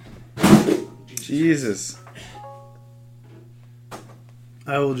 Jesus.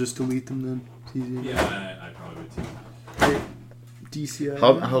 I will just delete them then. It's easy. yeah, I probably would too. DCI.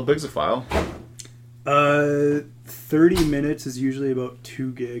 How big's a file? 30 minutes is usually about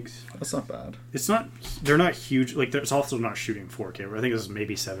 2 gigs. That's not bad. It's not. They're not huge. Like, it's also not shooting 4K. I think this is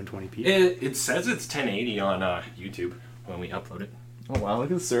maybe 720p. It says it's 1080 on YouTube when we upload it. Oh wow!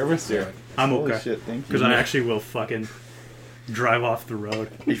 Look at the service here. I'm Holy okay. shit! Thank you. Because I actually will fucking drive off the road.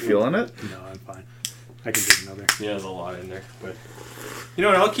 You feeling it? No, I'm fine. I can do another. Yeah, there's a lot in there, but you know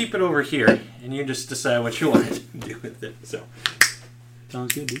what? I'll keep it over here, and you just decide what you want to do with it. So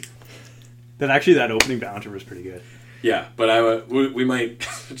Sounds good, dude. That opening bouncer was pretty good. yeah, but we might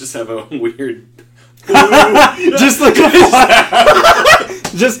just have a weird. Just like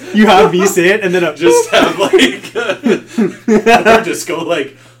just you have me say it and then Just have like or just go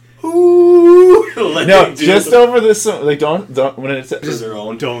like ooh. Let No, them do just over this. Like don't when it's their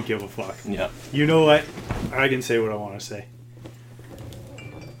own. don't give a fuck. Yeah. You know what? I can say what I want to say.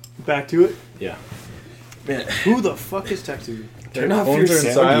 Back to it. Yeah. Man, Who the fuck is texting me? turn off phones your are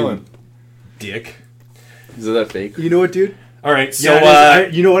in sound, silent. you dick. Is it that fake? You know what, dude? All right, so Yeah,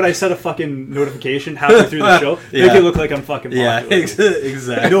 you know what? I set a fucking notification halfway through the show. Yeah. Make it look like I'm fucking popular.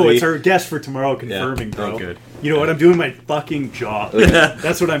 exactly. No, it's our guest for tomorrow confirming, bro. Oh, good. You know what? I'm doing my fucking job.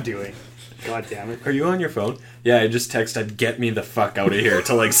 That's what I'm doing. God damn it. Are you on your phone? Yeah, I just texted, "Get me the fuck out of here"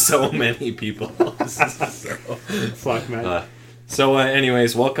 to like so many people. Fuck, man. So,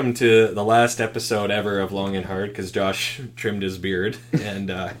 anyways, welcome to the last episode ever of Long and Hard because Josh trimmed his beard and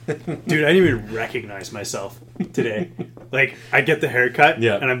Dude, I didn't even recognize myself today. Like, I get the haircut,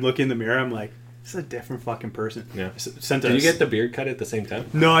 Yeah. and I'm looking in the mirror, I'm like, this is a different fucking person. Yeah. Sent did you us- get the beard cut at the same time?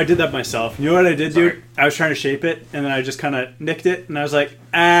 No, I did that myself. You know what I did, Sorry. dude? I was trying to shape it, and then I just kind of nicked it, and I was like,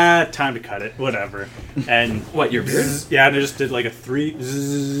 time to cut it. Whatever. And What, your beard? yeah, and I just did like a 3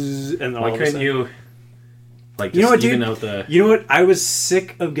 zzz, and then all Why of a couldn't sudden- you like You know just what, dude? even out the? You know what? I was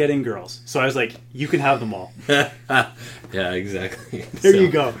sick of getting girls, so I was like, you can have them all. Yeah, exactly. There you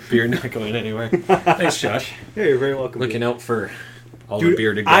go. Beard not going anywhere. Thanks, Josh. Hey, you're very welcome. Looking out for all the dude,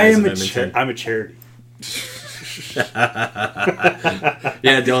 bearded I guys am in a Edmonton. I'm a charity.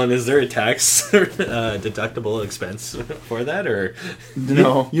 Yeah, Dylan, is there a tax deductible expense for that, or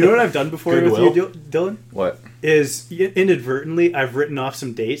No. You know what I've done before with Goodwill? you, Dylan? What? is inadvertently I've written off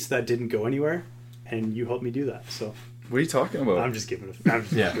some dates that didn't go anywhere, and you helped me do that. So What are you talking about? I'm just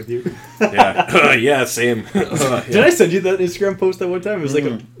Yeah. with you. Yeah, yeah, same. Did I send you that Instagram post that one time? It was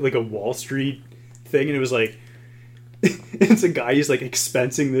like a Wall Street thing, and it was like it's a guy who's like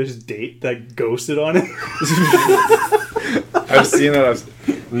expensing this date that ghosted on him. I've seen that.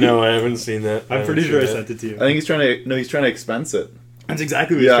 No, I haven't seen that. I'm pretty sure I sent it to you. I think he's trying to. No, he's trying to expense it. That's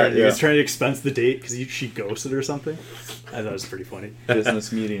exactly what he's Yeah, trying to do. yeah. He's trying to expense the date because she ghosted or something. I thought it was pretty funny.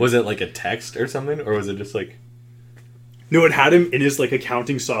 Business meeting. Was it like a text or something, or was it just like? No, it had him in his like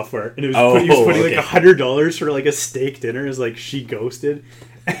accounting software, and it was Oh, he was putting okay. like $100 for like a steak dinner. Is like she ghosted,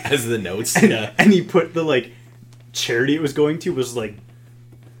 As the notes? and, Yeah. and he put the like charity it was going to was like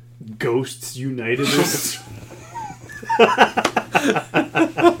Ghosts United. Or something.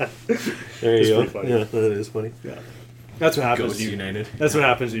 There It's you go. pretty funny. Yeah, that is funny. Yeah, that's what happens. Ghosts United. That's what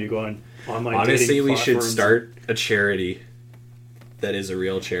happens when you go on online. Honestly, dating we should platforms. start a charity that is a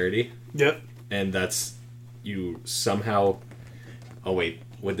real charity, Yep. and that's you somehow. Oh wait,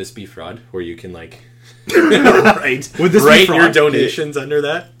 would this be fraud? Where you can like write Would this be write your fraud? donations under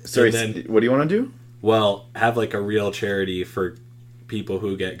that? Sorry, and then what do you want to do? well have like a real charity for people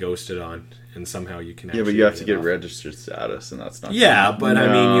who get ghosted on, and somehow you can. Yeah, but actually you have write to it get off. registered status, and that's not. Yeah, but I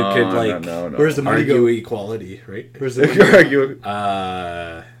mean, you could No, like no. Where's the money argue go? equality, right? Where's the money go? argue?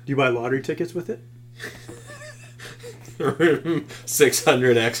 Uh, Do you buy lottery tickets with it?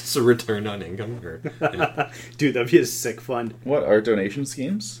 600x return on income. Or, yeah. Dude, that'd be a sick fund. What are donation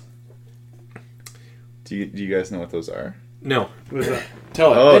schemes? Do you guys know what those are? No, What is that?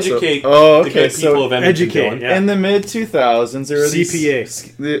 tell it. Oh, Educate. so- the okay, good so people of Edmonton, educate, Dylan. yeah. In the mid 2000s, there were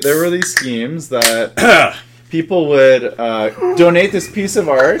CPA. there were these schemes that people would donate this piece of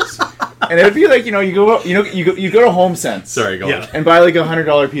art, and it would be like you go to HomeSense, Sorry, go Yeah. on. and buy like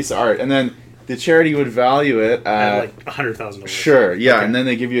 $100 piece of art, and then the charity would value it At at like $100,000. sure, yeah, Okay. and then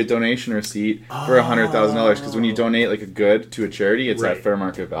they give you a donation receipt for $100,000 because when you donate like a good to a charity, it's Right. at fair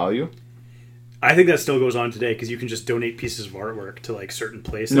market value. I think that still goes on today because you can just donate pieces of artwork to like certain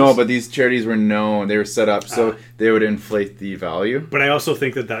places. No, but these charities were known; they were set up so they would inflate the value. But I also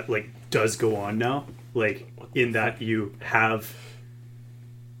think that like does go on now, like in that you have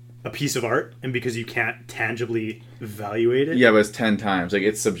a piece of art, and because you can't tangibly evaluate it. Yeah, but it's 10 times. Like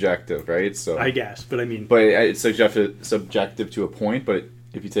it's subjective, right? So, I guess, but I mean, but it's subjective to a point. But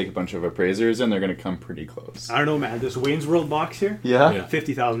if you take a bunch of appraisers in, they're going to come pretty close. I don't know, man. This Wayne's World box here, Yeah. Yeah.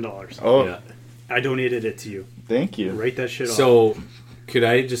 $50,000. Oh, Yeah. I donated it to you. thank you. Write that shit off. So, could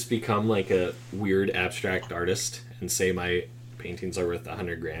I just become like a weird abstract artist and say my paintings are worth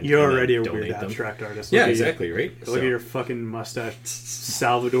 $100,000? You're and then already a donate weird them? abstract artist. Yeah, Look at exactly, right? You. Look at your fucking mustache,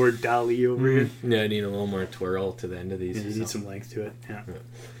 Salvador Dali over here. Yeah, I need a little more twirl to the end of these. You so. need some length to it.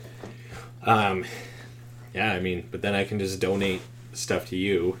 Yeah. Yeah, I mean, but then I can just donate stuff to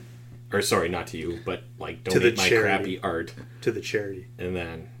you, or sorry, not to you, but like To the donate my charity. crappy art, To the charity. and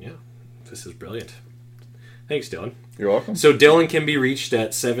then yeah, this is brilliant. Thanks, Dylan. You're welcome. So Dylan can be reached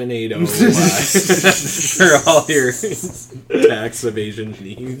at 780 for all your tax evasion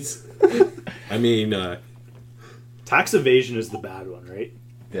needs. I mean, Tax evasion is the bad one, right?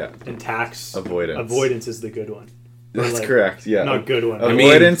 Yeah, And tax Avoidance. is the good one. that's like, correct. Yeah, Not good one. I mean-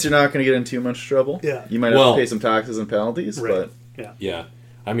 Avoidance, you're not going to get in too much trouble. Yeah. you might have Well- to pay some taxes and penalties, Right. but yeah,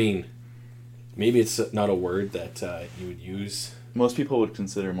 I mean, maybe it's not a word that you would use. most people would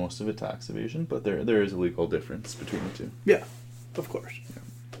consider most of it tax evasion. But there is a legal difference between the two. Yeah, of course.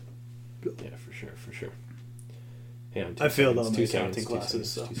 Yeah, for sure. Yeah, I failed all my accounting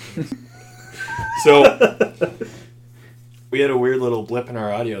classes, so. So we had a weird little blip in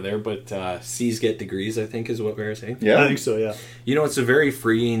our audio there, but C's get degrees, I think, is what we were saying. Yeah, I think so, yeah. You know, it's a very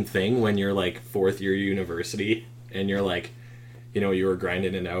freeing thing when you're like fourth year university and you're like, you were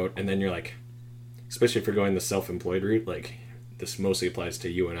grinding it out, and then you're like, especially if you're going the self-employed route, like this mostly applies to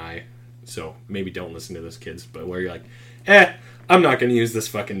you and I, so maybe don't listen to this, kids, but where you're like, I'm not going to use this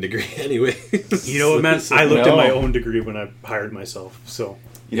fucking degree anyway. You know what, man? I looked at my own degree when I hired myself, so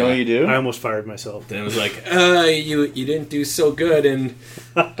you know what you do? I almost fired myself. Then it was like, you didn't do so good in,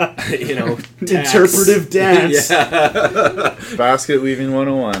 tax. Interpretive dance. Yeah. Basket weaving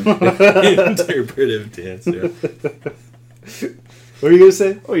 101. Interpretive dance. Yeah. What are you going to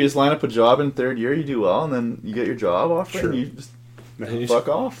say? Oh, you just line up a job in third year, you do well, and then you get your job offer, Sure. and you just you fuck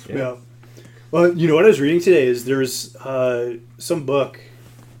off. Yeah. Well, you know what I was reading today is there's some book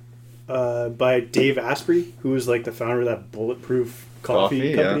by Dave Asprey, who was like the founder of that Bulletproof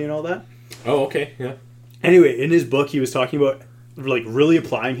Coffee company yeah. and all that. Oh, okay. Yeah. Anyway, in his book, he was talking about like really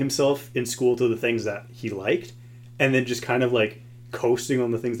applying himself in school to the things that he liked, and then just kind of like coasting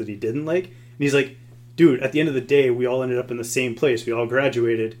on the things that he didn't like. And he's like, dude, at the end of the day, we all ended up in the same place. We all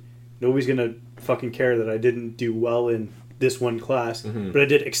graduated. Nobody's gonna fucking care that I didn't do well in this one class, but I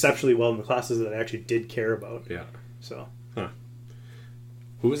did exceptionally well in the classes that I actually did care about. Yeah. So,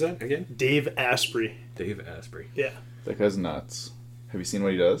 Who was that again? Dave Asprey. Dave Asprey. Yeah. That guy's nuts. Have you seen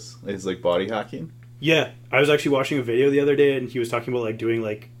what he does? It's like body hacking. Yeah, I was actually watching a video the other day, and he was talking about like doing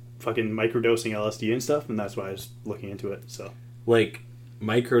like fucking microdosing LSD and stuff, and that's why I was looking into it. So, Like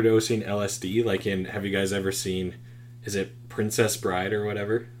microdosing LSD, like in, have you guys ever seen, is it Princess Bride or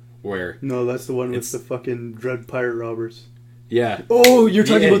whatever? Where, no, that's the one with It's- the fucking Dread Pirate Robbers. yeah. Oh, you're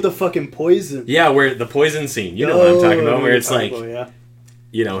talking Yeah. about the fucking poison. Yeah, where the poison scene, you know what I'm talking about, where it's like, yeah.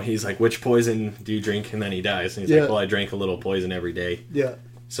 you know, he's like, which poison do you drink? And then he dies. And he's Yeah. like, well, I drank a little poison every day. Yeah.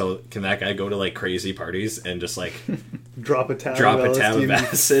 So can that guy go to like crazy parties and just like Drop a tab drop of a tab LSD of and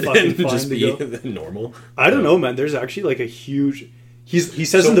acid fucking and fine just to be go. normal? I don't know, man. There's actually like a huge. He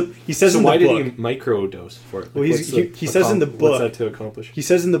says in the why book. did he microdose for it? Well, What's he says in the what's book. that to accomplish? He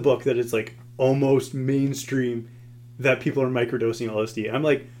says in the book that it's like almost mainstream that people are microdosing LSD. I'm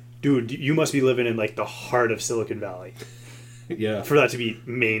like, dude, you must be living in like the heart of Silicon Valley Yeah. for that to be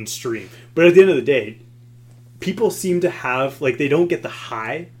mainstream. But at the end of the day, people seem to have like they don't get the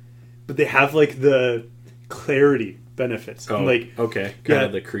high, but they have like the clarity benefits. Oh, And, like, okay. Kind yeah.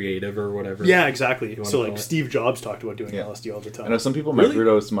 of the creative or whatever. yeah, exactly. wanna So call like it? Steve Jobs talked about doing Yeah. LSD all the time. I know some people Really?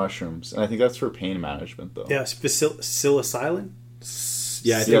 microdose mushrooms, and I think that's for pain management, though. Yeah, psilocybin.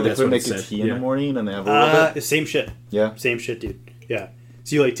 Yeah, I think Yeah, they that's put what make it a said. tea in Yeah. the morning, and they have a little bit. Same shit. Yeah. Same shit, dude. Yeah.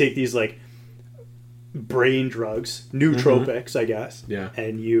 So you like take these like brain drugs, nootropics, I guess. Yeah.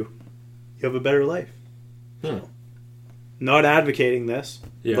 And you have a better life. Hmm. Not advocating this,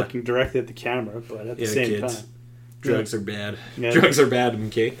 Yeah. looking directly at the camera, but at the Yeah, same kids. time. Drugs are bad. Yeah. Drugs are bad,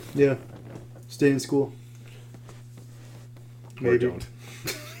 okay? Yeah. Stay in school. Or Maybe. don't.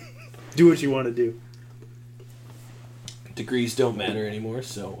 Do what you want to do. Degrees don't matter anymore,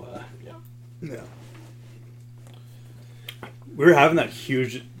 so yeah. Yeah. We were having that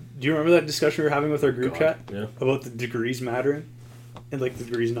huge. Do you remember that discussion we were having with our group God, chat yeah. about the degrees mattering and like the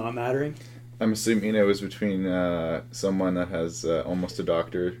degrees not mattering? I'm assuming it was between someone that has almost a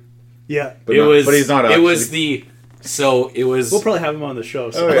doctor, Yeah. but, It not, was. but he's not. It Actually. was the. So it was. We'll probably have him on the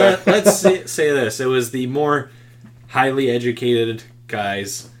show. So. Oh, yeah. Let's say this. It was the more highly educated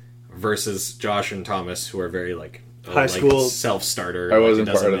guys versus Josh and Thomas, who are very like High school- self-starter. I like, it wasn't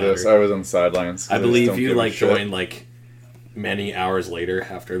doesn't part of this. matter. I was on the sidelines. I just believe don't you give a like shit. joined like many hours later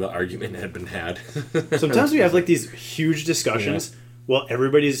after the argument had been had. Sometimes we have like these huge discussions while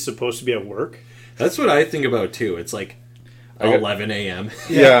everybody's supposed to be at work. That's what I think about too. It's like I got- 11 a.m.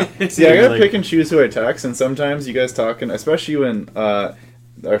 Yeah. See, I gotta Like- pick and choose who I text, and sometimes you guys talking, especially when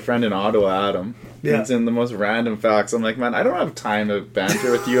our friend in Ottawa, Adam, Yeah. it's in the most random facts. I'm like, man, I don't have time to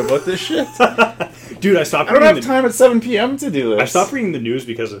banter with you about this shit. Dude, I stopped I don't reading have the, time at 7 p.m. to do this. I stopped reading the news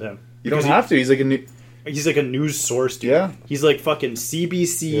because of him. You don't Because have to. He's like a new. He's like a news source, dude. Yeah. He's like fucking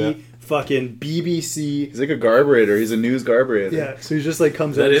CBC, Yeah. fucking BBC. He's like a garburator. He's a news garburator. Yeah, so he just like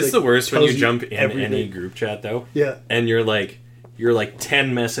comes out. That he's, is like, the worst when you tells jump in everything. any group chat though. Yeah. And you're like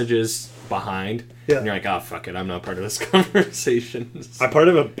 10 messages behind. Yeah. And you're like, oh fuck it, I'm not part of this conversation. I'm part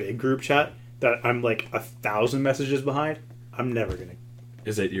of a big group chat that I'm like 1,000 messages behind. I'm never gonna.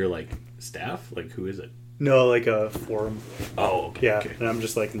 Is it your like staff? Like who is it? No, like a forum. Oh, okay. Yeah, Okay. and I'm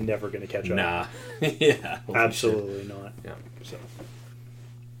just like never gonna catch up. Nah. Yeah. holy Absolutely not. shit. Yeah. So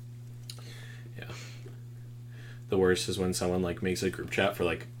Yeah. The worst is when someone like makes a group chat for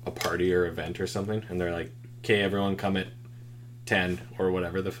like a party or event or something, and they're like, "Okay, everyone, come at 10 or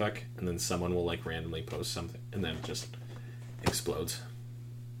whatever the fuck," and then someone will like randomly post something, and then it just explodes.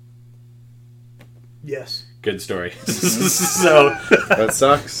 yes, Good story. So That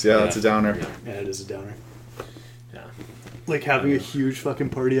sucks. Yeah, that's a downer. yeah, it is a downer. yeah, Like having a huge fucking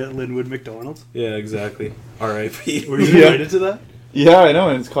party at Linwood McDonald's. yeah, exactly. R.I.P. Were you Yeah. invited to that? Yeah, I know.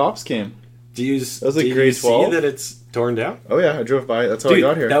 And his cops came. Do you, That was like do you grade see 12? that it's torn down? Oh yeah, I drove by. That's how I Dude,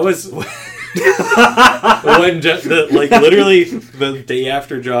 got here. that was when like literally the day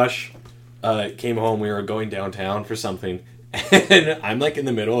after Josh came home. We were going downtown for something, and I'm like in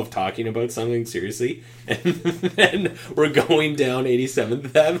the middle of talking about something seriously, and then we're going down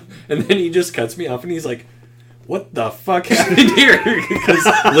 87th Ave, and then he just cuts me off, and he's like, "What the fuck happened here?" Because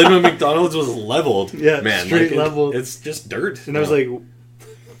Linwood McDonald's was leveled. Yeah, man, straight like, leveled. It's just dirt. And I was like,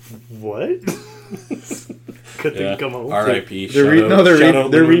 what? Couldn't yeah. come home. R.I.P. They're Shout re- out- no, they're shout re-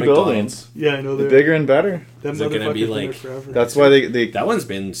 out they're Linwood rebuilding. McDonald's. Yeah, I know they're Bigger and better. Them Is it gonna be motherfuckers been there like- forever. That's why they That one's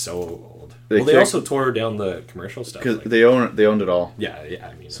been so old. They Well, they kicked- also tore down the commercial stuff. because like- they owned it all. yeah,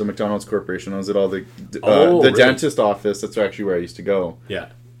 I mean, So McDonald's Corporation owns it all. The Oh, the really? dentist office. That's actually where I used to go. yeah.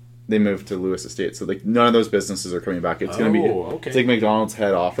 they moved to Lewis Estate. So like none of those businesses are coming back. It's gonna be okay. it's like McDonald's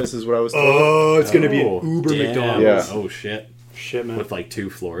head office is what I was told. Oh, it's gonna be Oh, an Uber damn. McDonald's. Yeah. Oh shit. Shit, man. With like 2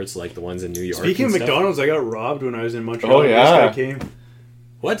 floors, like the ones in New York. Speaking of and stuff. McDonald's, I got robbed when I was in Montreal. Oh, yeah. This guy came.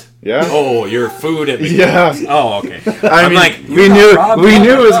 What? Yeah. Oh, your food at McDonald's. Yeah. Oh, okay. I mean, like, we knew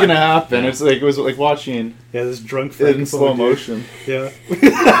it was gonna happen. It's like it was like watching Yeah, this drunk it in francophone slow dude. motion. Yeah.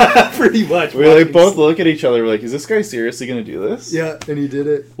 Pretty much. We like both look at each other. We're like, is this guy seriously gonna do this? Yeah, and he did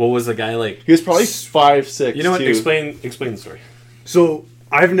it. What was the guy like? He was probably 5'6". You know what? Too. Explain the story. So,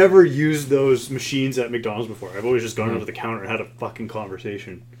 I've never used those machines at McDonald's before. I've always just gone Mm-hmm. over the counter and had a fucking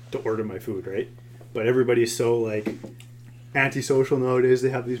conversation to order my food, right? But everybody's so, like, antisocial nowadays. They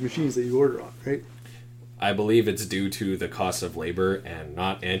have these machines that you order on, right? I believe it's due to the cost of labor and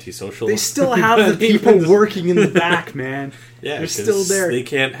not antisocial. They still have the people working in the back, man. Yeah, They're 'cause still there. They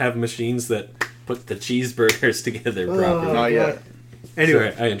can't have machines that put the cheeseburgers together Oh, properly. Not yet. God.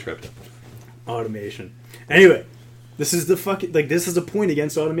 Anyway, Sorry, I interrupted. automation. Anyway, this is the fucking, like, this is a point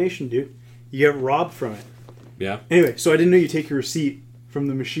against automation, dude. You get robbed from it. Yeah, Anyway, so I didn't know you take your receipt from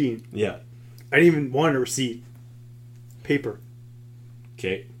the machine. yeah. I didn't even want a receipt. Paper.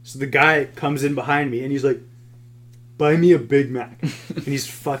 Okay. So the guy comes in behind me and he's like, buy me a Big Mac. And he's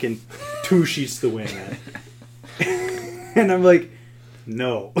fucking 2 sheets to win, man. And I'm like,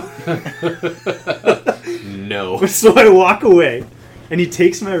 no. No. So I walk away and he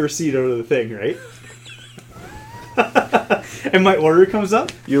takes my receipt out of the thing, right? And my order comes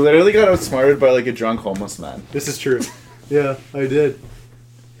up. You literally got outsmarted by like a drunk homeless man. This is true. Yeah, I did.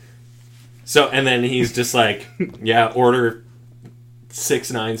 So and then he's just like, yeah, order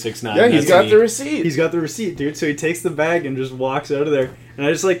 6969. Yeah, he's That's got me. the receipt. He's got the receipt, dude. So he takes the bag and just walks out of there. And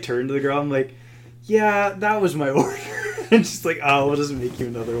I just like turn to the girl. I'm like, yeah, that was my order. And she's like, oh, we'll just make you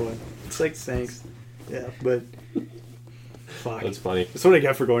another one. It's like, thanks. Yeah, but fuck. That's funny. That's what I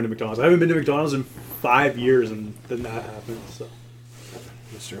get for going to McDonald's. I haven't been to McDonald's in 5 years, and then that happened. So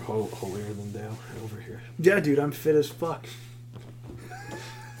Mr. Holier than thou over here. yeah, dude, I'm fit as fuck.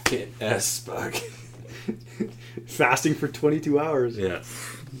 Get S bug. Fasting for 22 hours. Yeah.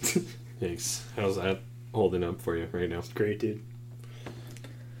 Thanks. How's that holding up for you right now? Great, dude.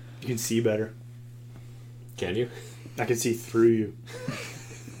 You can see better. Can you? I can see through you.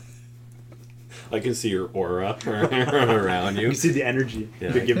 I can see your aura around You you. can see the energy Yeah, you're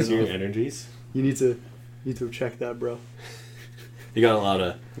I can giving see your off. energies. You need to check that, bro. You got a lot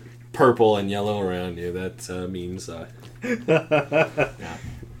of purple and yellow around you. That means, yeah.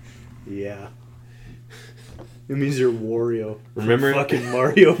 Yeah. It means you're Wario. from Remember- fucking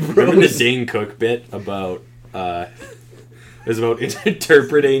Mario Bros. Remember the Dane Cook bit about, it was about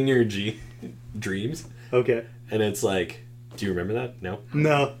interpreting your dreams? Okay. And it's like, do you remember that? No?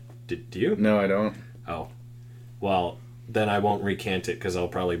 No. Do you? No, I don't. Oh. Well, then I won't recant it because I'll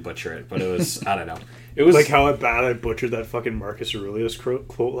probably butcher it. But it was, I don't know. It was Like how bad I butchered that fucking Marcus Aurelius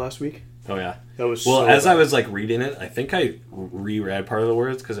quote last week. Oh, yeah. That was Well, so as bad. I was like reading it, I think I reread part of the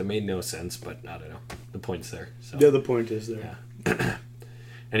words because it made no sense, but I don't know. The point's there. So. Yeah, the point is there. Yeah.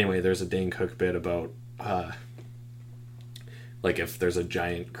 Anyway, there's a Dane Cook bit about like if there's a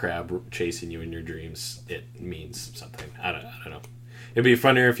giant crab chasing you in your dreams, it means something. I don't know. It'd be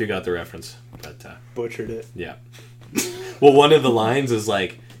funnier if you got the reference, but Butchered it. yeah. Well, one of the lines is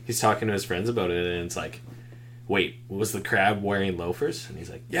like he's talking to his friends about it, and it's like, "Wait, was the crab wearing loafers?" And he's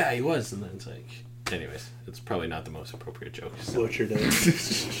like, "Yeah, he was." And then it's like, anyways, it's probably not the most appropriate joke. So. Butchered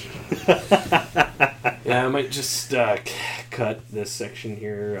it. Yeah, I might just cut this section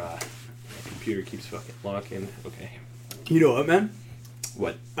here. My computer keeps fucking locking. Okay. You know what, man?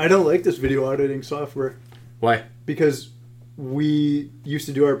 What? I don't like this video editing software Why? because we used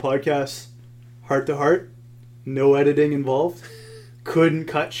to do our podcasts heart to heart, no editing involved, couldn't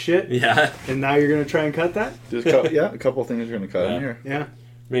cut shit, Yeah. and now you're gonna try and cut that? There's a couple things you're gonna cut Yeah. in here. Yeah.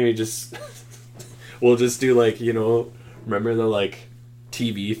 Maybe just we'll just do like, you know, remember the like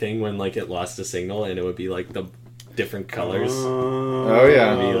TV thing when like it lost a signal and it would be like the different colors. Oh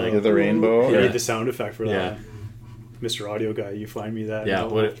yeah, Be like- the rainbow. I Yeah. need the sound effect for that. Yeah. one. Mr. Audio Guy, you find me that. Yeah,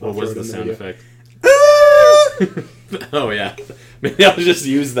 and what I'll was throw the it in sound video. effect? Oh yeah. Maybe I'll just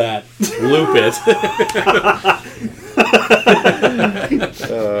use that. Loop it.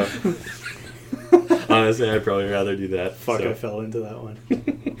 Honestly, I'd probably rather do that. Fuck, so. I fell into that one.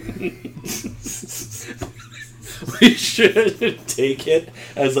 We should take it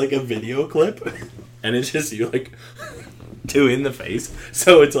as like a video clip, and it's just you like two in the face,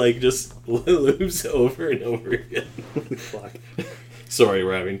 so it's like just loops over and over again. Fuck. Sorry,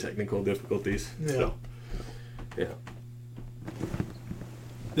 we're having technical difficulties. Yeah. So, yeah.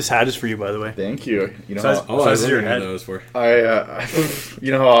 This hat is for you, by the way. Thank you. You know, Size- how, Oh, I was Size of your wondering head. what those for.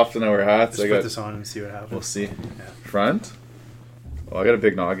 you know how often I wear hats. Just I put got. this on and see what happens. We'll see. Front. Oh, I got a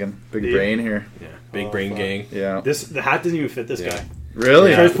big noggin, big Big. brain here. Yeah, big Oh, brain fuck. gang. Yeah. The hat doesn't even fit this Yeah. guy. Really?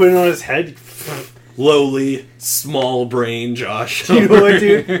 He tries putting it on his head. Lowly, small brain Josh. You know what,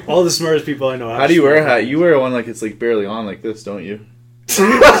 dude? All the smartest people I know. How do you wear a hat? You wear one like it's like barely on like this, don't you?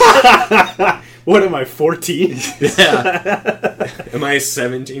 What am I, 14? Yeah. Am I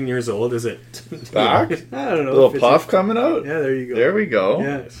 17 years old? Is it? Back? I don't know. A little If it's puff coming out? Yeah, there you go. There we go.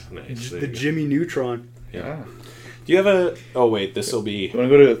 Yeah. Nice. There The you go. Jimmy Neutron. Yeah. Do you have a? Oh wait, this will be. You want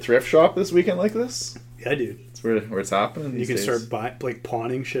to go to a thrift shop this weekend like this? Yeah, dude. It's where it's happening. You these can days. start like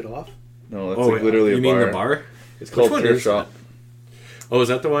pawning shit off. No, that's Oh, like literally you a mean bar. the bar? It's Which called one thrift is shop. Oh, is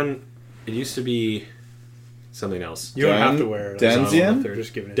that the one? It used to be something else. You don't Den- have to wear it. Denizen? They're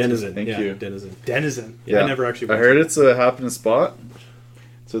just giving it to Denizen. Thank yeah, you. Denizen. you. Denizen. Yeah. I never actually I went heard it's a happening spot.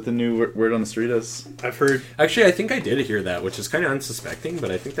 That's what the new word on the street is. I've heard. Actually, I think I did hear that, which is kind of unsuspecting,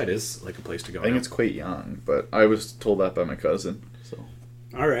 but I think that is like a place to go. I think now. it's quite young, but I was told that by my cousin. So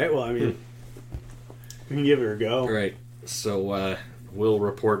All right. Well, I mean, we can give it a go. All right. So we'll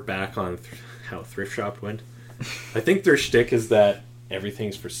report back on how thrift shop went. I think their shtick is that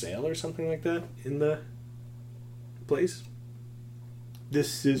everything's for sale or something like that in the place.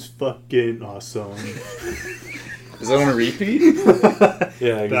 This is fucking awesome. is that on a repeat?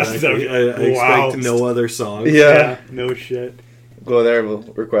 Yeah, That's exactly. the- I wow. expect no other songs. Yeah. No shit. Go there. We'll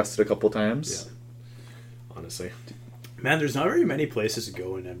request it a couple times. Honestly. Man, there's not very many places to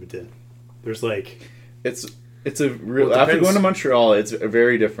go in Edmonton. There's like. It's a real. Well, it after depends. going to Montreal, it's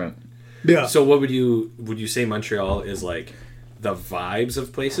very different. Yeah. So what would you say Montreal is like the vibes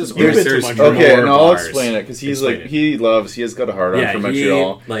of places? You've is been to there's Montreal. Okay, more and I'll bars? explain it because he's Explain like it. he has got a hard on Yeah, for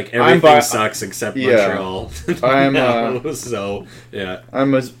Montreal. like I'm everything bi- sucks except Yeah. Montreal. I'm, so yeah.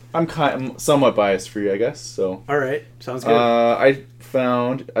 I'm somewhat biased for you, I guess. So All right. Sounds good.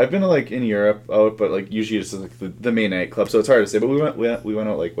 I've been to like in Europe out, but like usually it's like the main nightclub, so it's hard to say. But we went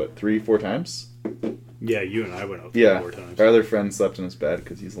out like what 3-4 times. yeah, you and I went out Yeah, 4 times. our other friend slept in his bed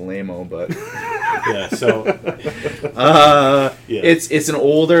because he's lame-o, but Yeah. So Yeah. it's an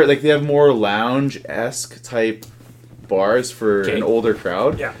older, like they have more lounge-esque type bars for Okay. an older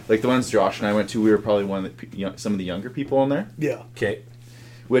crowd. Yeah. Like the ones Josh and I went to, we were probably one of some of the younger people in there, Yeah. okay.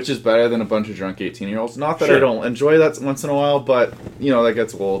 which is better than a bunch of drunk 18-year-olds. Not that I Sure. don't enjoy that once in a while, but you know that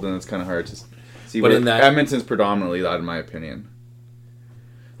gets old and it's kind of hard to see. But where in that- Edmonton's predominantly that, in my opinion.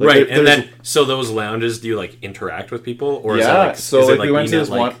 Like, Right, there- and there's- then so those lounges, do you like interact with people, or is Yeah, it like so, is it like, we went being to at, this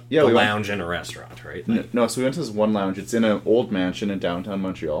like, one- yeah, a we went- lounge in a restaurant, right? No, so we went to this one lounge. It's in an old mansion in downtown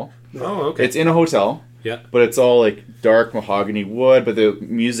Montreal. Oh, okay. It's in a hotel. Yeah. But it's all like dark mahogany wood. But the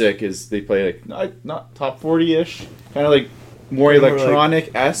music is they play like not top 40-ish, kind of like more More like-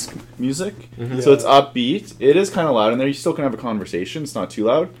 electronic esque music. Mm-hmm. So it's upbeat. It is kind of loud in there. You still can have a conversation. It's not too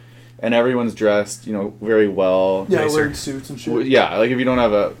loud, and everyone's dressed, very well. Yeah, Nicer. wearing suits and shit. Yeah, like if you don't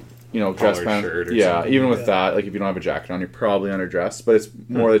have a dress Collared pants, shirt or yeah, something. even with Yeah. that, like if you don't have a jacket on, you're probably underdressed. But it's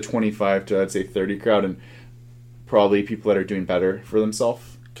more the 25 to I'd say 30 crowd, and probably people that are doing better for themselves.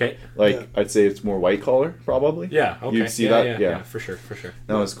 Okay. Like Yeah. I'd say it's more white collar, probably. Yeah. Okay. You'd see yeah, that, Yeah, yeah. for sure. For sure.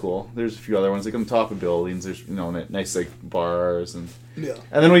 That was cool. There's a few other ones like on top of buildings. There's nice like bars and Yeah.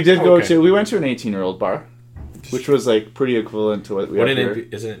 then we did Oh, go okay. to we went to an 18-year-old bar, which was like pretty equivalent to what we What have here.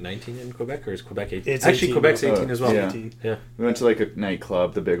 isn't it 19 in Quebec, or is Quebec 18? It's Actually, 18, Quebec's yeah. 18 as well. Yeah. 18. Yeah. We went to like a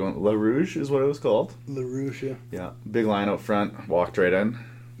nightclub, the big one, La Rouge is what it was called. LaRouche, yeah. Yeah, big line out front. Walked right in.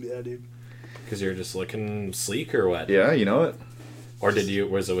 Yeah, dude. Because you're just looking sleek, or what? Yeah, you know it. Or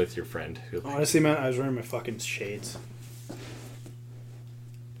was it with your friend? Who- Honestly, man, I was wearing my fucking shades.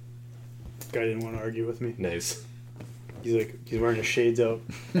 Guy didn't want to argue with me. Nice. He's wearing his shades out,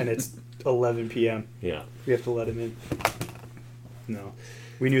 and it's 11 p.m. Yeah. We have to let him in. No,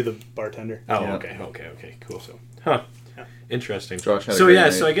 we knew the bartender. Oh, Yeah. okay, cool. So, huh. Yeah. Interesting. Josh had a So great yeah,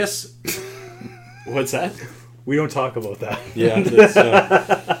 night. so I guess what's that? We don't talk about that. Yeah. That's,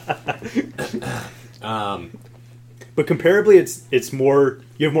 But comparably, it's more.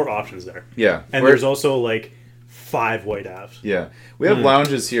 You have more options there, Yeah, and We're- there's also like 5 white halves. yeah. We have Hmm.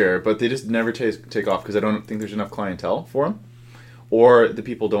 lounges here, but they just never take off because I don't think there's enough clientele for them, or the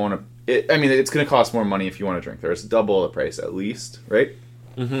people don't want to. I mean, it's going to cost more money if you want to drink there. It's double the price at least, right?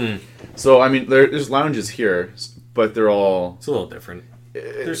 mm-hmm. So I mean, there's lounges here, but they're all. It's a little different.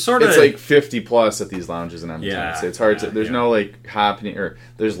 There's sorta- It's like 50 plus at these lounges in Edmonton. Yeah, So it's hard to. yeah, There's yeah. no like happening, or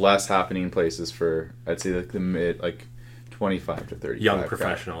there's less happening places for. I'd say like the mid 25 to 30 Young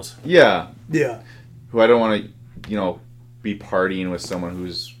professionals. Yeah, Yeah, who I don't want to be partying with someone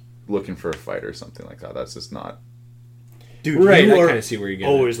who's looking for a fight or something like that. That's just not. Dude, Right, you I are kinda see where you're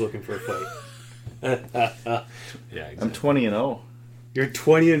getting always looking for a fight. Yeah, I'm exactly. 20-0. You're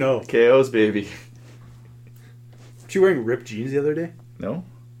 20-0. KOs, baby. Were you wearing ripped jeans the other day? No?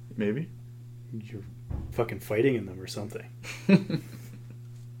 Maybe? You're fucking fighting in them or something.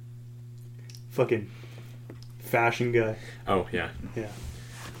 Fucking fashion guy. Oh yeah, Yeah.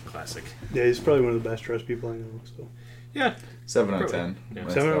 classic. Yeah, he's probably one of the best dressed people I know. So 7 out of Probably. 10. Yeah.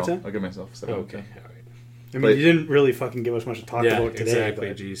 Nice 7 out of though. 10? I'll give myself 7 out of Okay, 10. all right. I mean, But- you didn't really fucking give us much to talk Yeah, about today. exactly.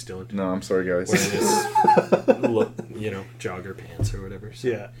 but- Geez, Dylan. No, I'm sorry, guys. Wearing his, jogger pants or whatever. So.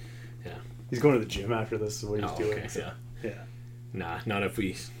 Yeah. Yeah. He's going to the gym after this. Is what he's Oh, doing. okay. so- Yeah. yeah. Nah, not if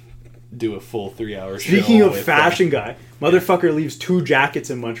we do a full 3 hour show. Speaking of with, fashion guy, motherfucker leaves 2 jackets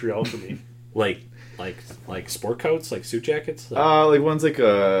in Montreal for me. like sport coats, like suit jackets. Like, Like one's like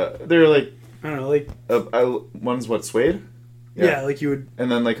they're like, I don't know, like one's what, suede? yeah, like you would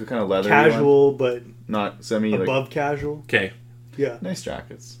And then like a kind of leather casual, but not semi, like, above casual. okay. Yeah. nice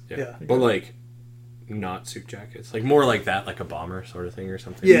jackets. Yeah. But like, not suit jackets. Like more like that, like a bomber sort of thing or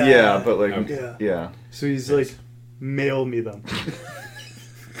something. Yeah. Yeah, but like, Okay. Yeah. yeah. So he's Nice. like, mail me them.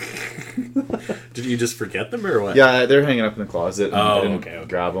 Did you just forget them or what? Yeah, they're hanging up in the closet. And Oh, I didn't okay.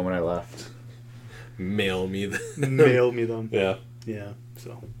 grab them when I left. Mail me the. Mail me them. Yeah. Yeah.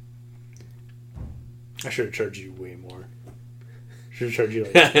 So I should have charged you way more. Should have charged you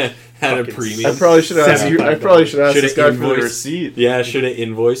like Had a Fucking premium. I probably should have asked you. I probably should ask Should've this guy for the invoiced. receipt. Yeah, should have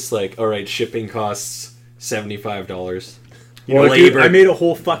invoiced like, all right, shipping costs $75. you know, labor, dude, I made a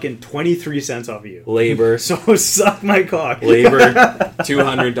whole fucking 23 cents off of you. labor, So suck my cock. labor,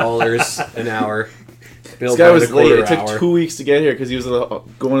 $200 an hour. This Billed guy by was the late. quarter It took hour. 2 weeks to get here because he was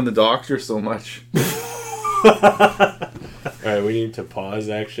going to the doctor so much. All right, we need to pause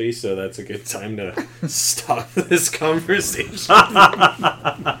actually, so that's a good time to stop this conversation.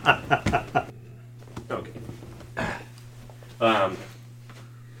 Okay.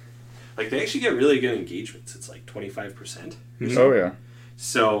 Like they actually get really good engagements. It's like 25%. Oh yeah.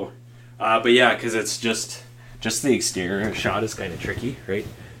 So, but yeah, because it's just the exterior shot is kind of tricky, right?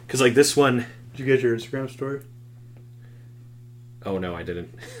 Because like this one, Did you get your Instagram story? oh no, I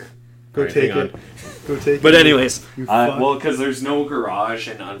didn't. Go Alright, take hang it. Go take it. But anyways, You fuck. well, because there's no garage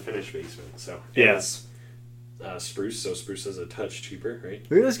and unfinished basement, so Yeah. it's Spruce. So Spruce is a touch cheaper, right?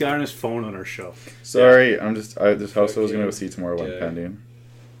 Look at this guy on his phone on our show. Sorry, I'm just. This house I was gonna go Okay. see tomorrow went Yeah. pending.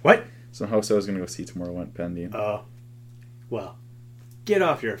 What? Some house I was gonna go see tomorrow went pending. Well, get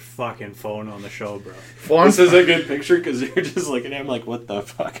off your fucking phone on the show, bro. This is a good picture because you're just looking at him like, what the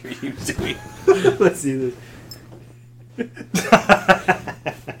fuck are you doing? Let's see this.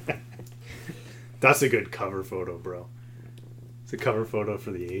 That's a good cover photo, bro. It's a cover photo for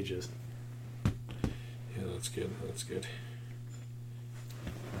the ages. Yeah, that's good. That's good.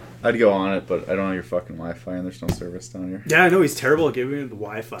 I'd go on it, but I don't have your fucking Wi-Fi and there's no service down here. Yeah, I know he's terrible at giving me the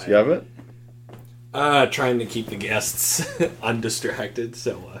Wi-Fi. Do you have it? Trying to keep the guests undistracted,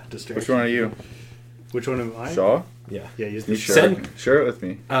 so distracted. Which one are you? Which one am I? Shaw? Yeah. Yeah, he's You the share Send- it. Share it with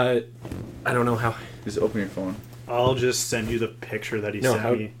me. I don't know how. Just open your phone. I'll just send you the picture that he No, sent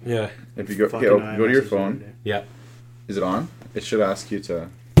how? me. Yeah. If you go, Fucking go to your iMessage phone. the other day. Yeah. Is it on? It should ask you to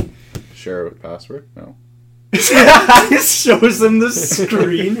share it with password. No. It shows him the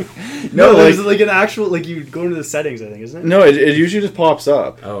screen. No, no, there's like- like an actual like you go into the settings, I think, isn't it? No, it usually just pops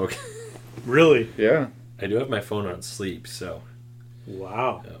up. Oh, okay. Really? Yeah. I do have my phone on sleep, so.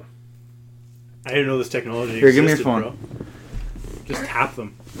 Wow. Oh. I didn't know this technology Here, give me your existed, phone. bro. Just tap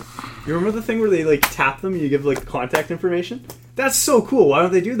them. You remember the thing where they like tap them and you give like contact information? That's so cool. Why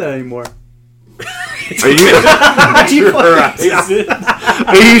don't they do that anymore? Are you? You fucking tap-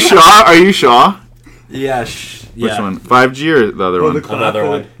 Are you Shaw? Are you Shaw? Yeah. Which one? 5G or the other Oh, one? the clap Another that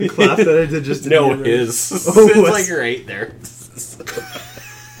one. The clap that I did just No, immediately. his. Oh, it's what's- like right there.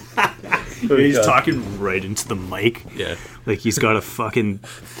 He's God. talking right into the mic. Yeah. Like he's got a fucking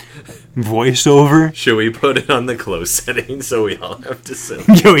voiceover. Should we put it on the close setting so we all have to sit?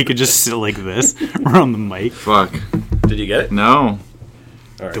 Yeah, we could just sit like this around the mic. Fuck. Did you get it? No.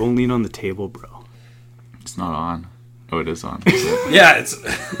 All right. Don't lean on the table, bro. It's not on. Oh, it is on. Yeah, it's.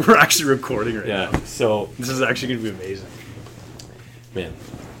 We're actually recording right now. Yeah. So, This is actually going to be amazing. man.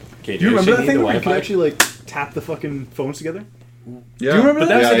 Okay, Do you remember that actually thing need where the you could Wi-Fi? actually like tap the fucking phones together? Yeah. Do you remember But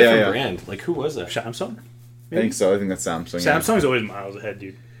that was Yeah, a yeah, different yeah. brand. Like, who was that? Samsung? I think so. I think that's Samsung. yeah. Samsung's always miles ahead,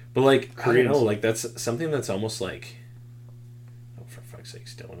 dude. But like, I don't Koreans. know. Like, that's something that's almost like. Oh, for fuck's sake,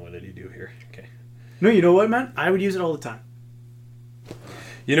 Dylan, what did he do here? Okay. No, you know what, man? I would use it all the time.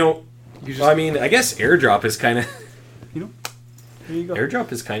 You know, You just, I mean, I guess AirDrop is kind of there you go.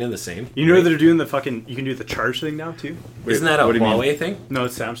 AirDrop is kind of the same. You know right? they're doing the fucking. You can do the charge thing now too. Wait, Isn't that a what do you mean? Huawei thing? No,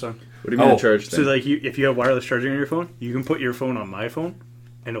 it's Samsung. What do you mean Oh, a charge So thing? like, if you have wireless charging on your phone, you can put your phone on my phone,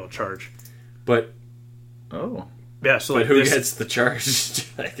 and it'll charge. But Oh. Yeah. So like who this, gets the charge?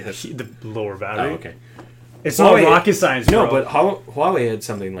 I guess. the lower Oh, battery? okay. It's not Huawei- rocket science. No, bro. but Huawei had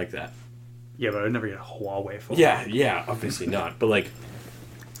something like that. yeah, but I'd never get a Huawei phone. Yeah, obviously not. But like,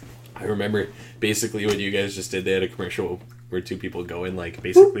 I remember basically what you guys just did. They had a commercial where two people go in, like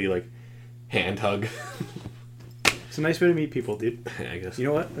basically like hand hug. It's a nice way to meet people, dude. I guess. You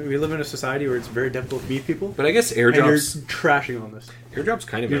know what? We live in a society where it's very difficult to meet people. But I guess And you're AirDrop's trashing on this.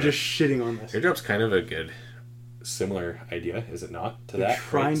 kind of You're a, just shitting on this. AirDrop's kind of a good similar idea, is it not? To You're that,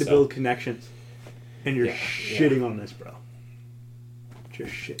 trying right? to So- build connections, and you're Yeah, shitting on this, bro.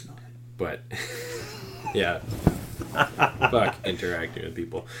 Just shitting on it. But yeah, fuck interacting with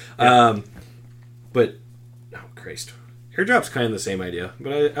people. But oh Christ, AirDrop's kind of the same idea.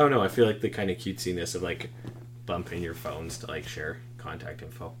 But I don't know. I feel like the kind of cutesiness of like bumping your phones to like share contact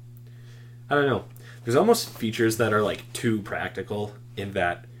info. I don't know. There's almost features that are like too practical in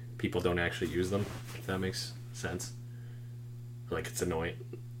that people don't actually use them. If that makes sense. Like it's annoying.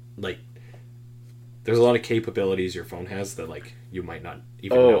 Like there's a lot of capabilities your phone has that like you might not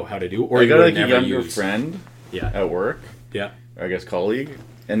even know how to do, or I you got would like a never younger use. friend Yeah, at work, yeah. or I guess colleague,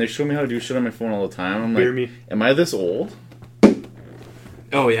 and they show me how to do shit on my phone all the time. I'm Hear like, me. am I this old?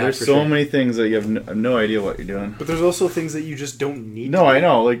 Oh yeah. There's for so sure. many things that you have no idea what you're doing. But there's also things that you just don't need. No, I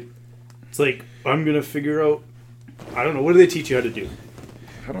know. Like, It's like, I'm gonna figure out. I don't know. What do they teach you how to do?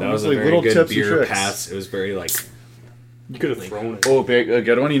 I don't That know, was it's a like very little good tips and beer tricks. pass. It was very like You could have thrown it. Oh, big, a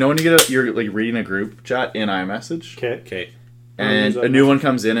good one. You know when you get you're like reading a group chat in iMessage, Okay. okay. and use a new iMessage. one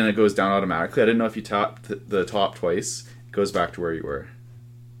comes in and it goes down automatically. I didn't know if you tap the top twice, it goes back to where you were.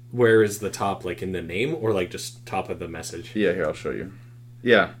 Where is the top, like in the name, or like just top of the message? Yeah, here I'll show you.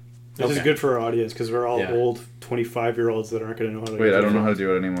 Yeah. This is Okay. good for our audience because we're all Yeah. old 25-year-olds that aren't gonna know how to. Wait, use I their don't know how to phones.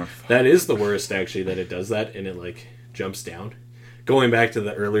 do it anymore. That is the worst, actually, that it does that and it like jumps down. Going back to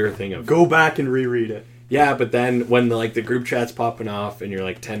the earlier thing of Go back and reread it. yeah, but then when the group chat's popping off and you're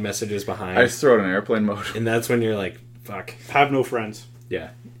like 10 messages behind, I just throw it in airplane mode. and that's when you're like, fuck. Have no friends.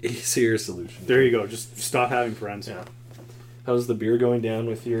 Yeah, easier solution. There you go. Just stop having friends. Yeah. How's the beer going down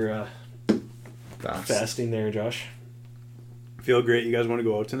with your Fast. fasting there, Josh? Feel great. You guys want to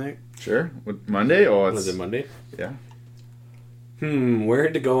go out tonight? Sure. What, Monday? Oh, it's Was it Monday? yeah.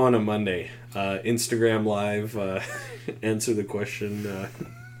 Where to go on a Monday? Instagram Live. Answer the question.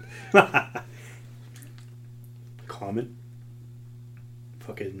 Common.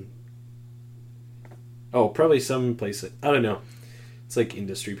 Fucking. Oh, probably some place. I don't know. It's like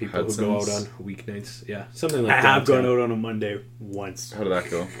industry people who go out Hudson's. on weeknights. Yeah, something like I that. have gone out on a Monday once. How did that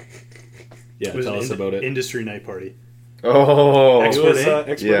go? Yeah, It was tell an us about it. Industry night party. Oh, Expert It was, A?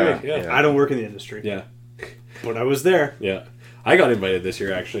 Expert Yeah, A, yeah. yeah. I don't work in the industry, Yeah, but I was there. yeah. I got invited this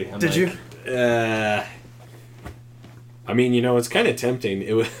year, actually. I'm Did like, I mean, you know, it's kind of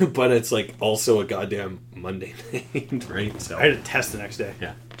tempting, but it's like also a goddamn Monday night, right? So I had a test the next day.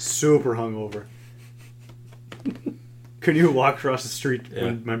 yeah, Super hungover. Couldn't even walk across the street Yeah.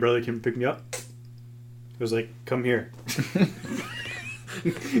 when my brother came to pick me up. It was like, come here.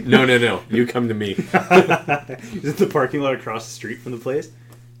 no, you come to me. Is it the parking lot across the street from the place?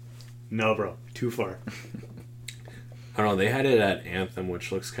 No, bro. Too far. I don't know. They had it at Anthem,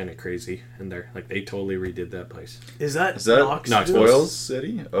 which looks kind of crazy, and they're like they totally redid that place. Is that Knoxville? Oils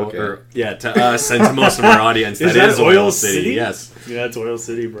City? Okay. Or, yeah, to us and to most of our audience, Is that that is Oil Oil City. City? Yes. Yeah, it's Oil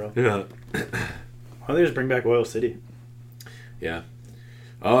City, bro. Yeah. Why don't they just bring back Oil City? Yeah.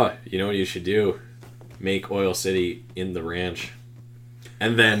 Oh, you know what you should do? Make Oil City in the ranch.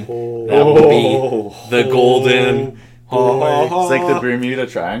 And then that would be the golden. It's like the Bermuda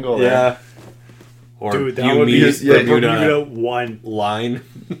Triangle. there. Yeah. Or Dude, that would be meet the yeah, Bermuda one. line.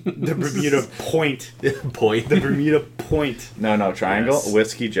 The Bermuda point. Point. The Bermuda point. No, Triangle, Yes.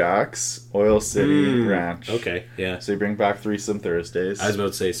 Whiskey Jacks, Oil City Ranch. Okay, yeah. So you bring back threesome Thursdays. I was about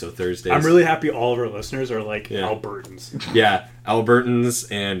to say, so Thursdays. I'm really happy all of our listeners are like Yeah. Albertans. Yeah,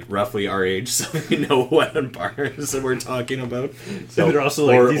 Albertans and roughly our age, so we know what bars that we're talking about. So, And they're also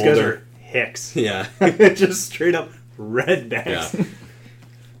like, or these guys older. are hicks. Yeah. Just straight up rednecks. Yeah.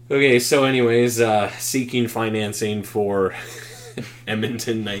 Okay, so anyways, seeking financing for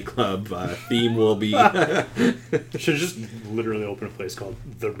Edmonton nightclub theme will be Should just literally open a place called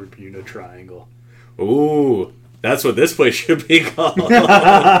the Bermuda Triangle. ooh, that's what this place should be called.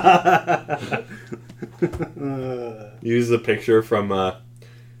 Use the picture from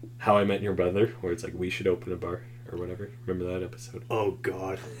How I Met Your Brother, where it's like we should open a bar or whatever. Remember that episode? Oh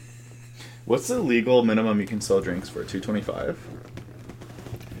God. What's the legal minimum you can sell drinks for? $2.25.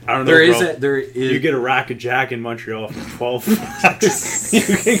 I don't know. There is bro. there is You get a rack of Jack in Montreal for $12. you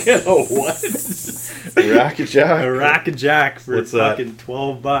can get a what? Racket Jack. A rack of Jack for What's that? fucking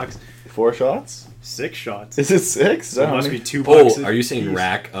 $12. 4 shots? 6 shots. Is it 6? So it must be $2. Oh, a are you saying piece.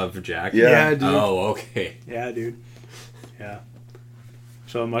 rack of Jack? Yeah. Yeah, dude. Oh, okay. Yeah, dude. Yeah.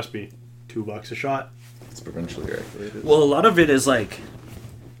 So it must be $2 a shot. It's provincially regulated. Well, a lot of it is like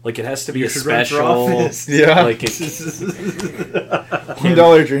it has to be You a should run for special. office. Yeah. Like it,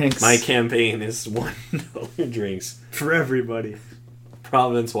 $1 drinks. my campaign is $1 drinks For everybody.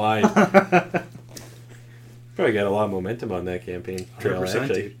 province wide. Probably got a lot of momentum on that campaign trail. 100%,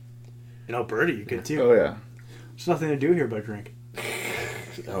 Actually, dude. In Alberta, you could too. Oh, yeah. There's nothing to do here but drink.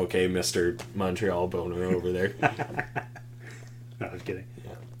 okay, Mister Montreal Boner over there. No, I was kidding.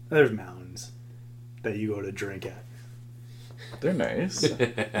 Yeah. There's mountains that you go to drink at. They're nice.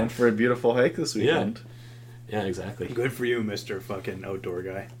 Went for a beautiful hike this weekend. Yeah, exactly. Good for you, Mr. fucking outdoor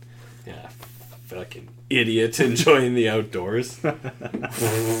guy. Yeah, fucking idiot enjoying the outdoors. I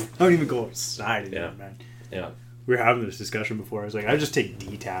don't even go outside anymore, Yeah. man. Yeah. We were having this discussion before. I was like, I just take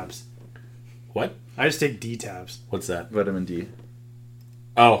D-tabs. What? I just take D-tabs. What's that? Vitamin D.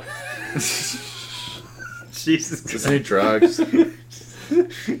 Oh, Jesus Just any drugs.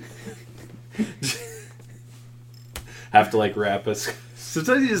 have to like wrap us.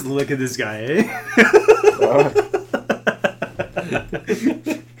 Sometimes you just look at this guy, eh?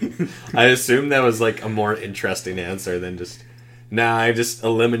 I assume that was like a more interesting answer than just. Nah, I just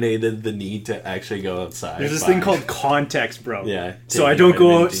eliminated the need to actually go outside. There's this by- thing called context, bro. Yeah, So I taking don't go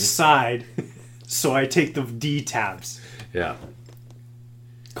vitamin D. outside. So I take the D-tabs. Yeah.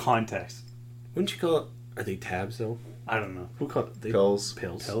 Context. Wouldn't you call it? Are they tabs though? I don't know. Who call it? They, Pills.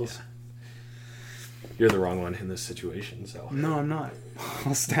 Pills. Pills? Yeah. You're the wrong one in this situation, so. No, I'm not.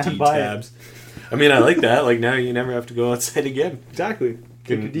 I'll stand by it. T-tabs. I mean, I like that. Like now, you never have to go outside again. Exactly.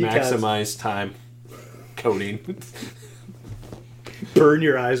 Can Take your D-tabs. maximize time coding. Burn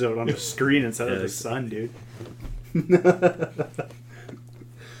your eyes out on the screen instead of Yeah, the sun, dude.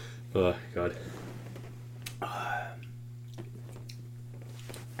 Oh God.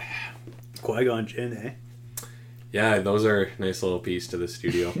 Qui-Gon Jinn, eh? Yeah, those are a nice little piece to the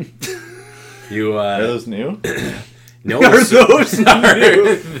studio. You Are those new? no, Are those dude.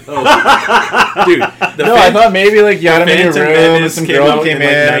 The No, I thought maybe like you had them in your Phantom room and Menace some came girl out came in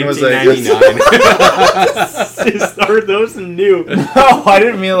in like and was like, 1999. Are those new? no, I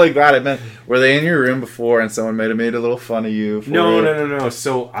didn't mean it like that. I meant, were they in your room before and someone might have made a little fun of you? For No. it?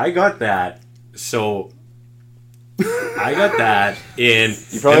 So I got that. In.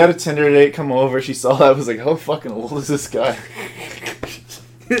 You probably had a Tinder date come over. She saw that. Was like, how fucking old is this guy?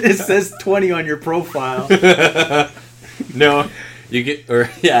 It says 20 on your profile. No, you get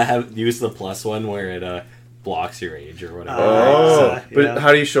have use the plus one where it blocks your age or whatever. Oh, but yeah.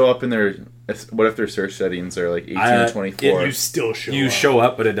 how do you show up in their? What if their search settings are like 18 or 24? You still show You up. show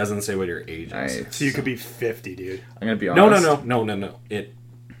up, but it doesn't say what your age is. Nice. So you could be 50, dude. I'm gonna be honest. No. It,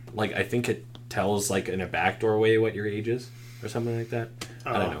 like, I think it tells like in a backdoor way what your age is or something like that.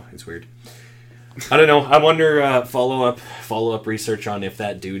 I don't know. It's weird. I don't know. I wonder follow up research on if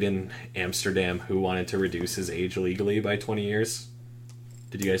that dude in Amsterdam who wanted to reduce his age legally by 20 years.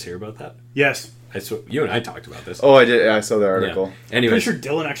 Did you guys hear about that? Yes. You and I talked about this. Oh, I did. I saw the article. Yeah. I'm Anyways. pretty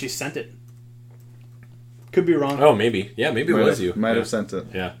sure Dylan actually sent it. Could be wrong. Oh, maybe. Yeah, maybe it was you. Might Yeah. have sent it.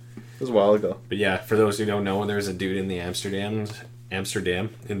 Yeah. It was a while ago. But yeah, for those who don't know, there's a dude in the Amsterdam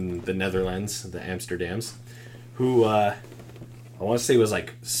in the Netherlands, the Amsterdams, who I want to say was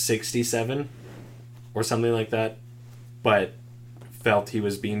like 67 or something like that, but felt he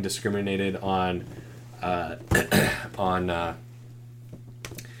was being discriminated on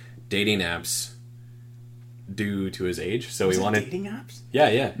dating apps due to his age. So Was he it wanted, dating apps?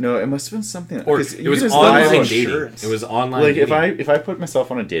 yeah, No, it must have been something. or 'cause it you was can just lie online about dating. insurance. It was online. Like dating. if I put myself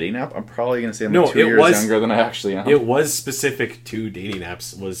on a dating app, I'm probably gonna say I'm No, like 2 it years was- younger than I actually am. It was specific to dating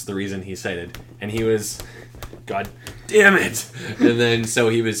apps was the reason he cited. And he was, God damn it. And then, so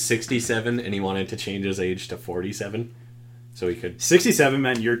he was 67 and he wanted to change his age to 47. So he could. 67,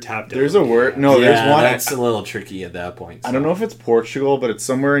 man, you're tapped out. There's a word. No, yeah, there's one. that's a little tricky at that point. I don't know if it's Portugal, but it's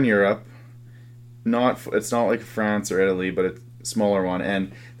somewhere in Europe. It's not like France or Italy, but it's a smaller one.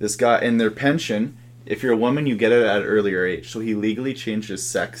 And this guy, in their pension, if you're a woman, you get it at an earlier age. So he legally changed his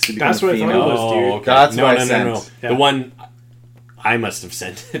sex to become That's a what I thought female. it was, dude. okay. That's no, what I no, sent. no, no. Yeah. The one I must have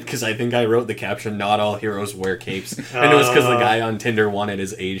sent it because I think I wrote the caption, "Not all heroes wear capes." And it was because the guy on Tinder wanted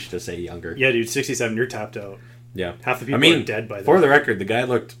his age to say younger. Yeah, dude, 67, you're tapped out. Yeah. Half the people I mean, are dead by then. for the record, the guy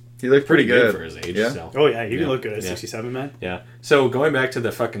looked He looked pretty good for his age. Yeah. So. Oh, yeah, you can Yeah. look good at Yeah. 67, man. Yeah. So going back to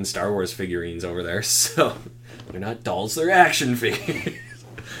the fucking Star Wars figurines over there, so they're not dolls, they're action figures.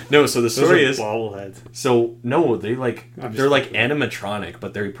 No, so the Those are story is bobbleheads. so no, they're like I'm they're just like fucking- animatronic,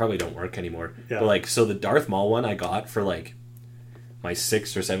 but they probably don't work anymore. Yeah. But like so the Darth Maul one I got for like my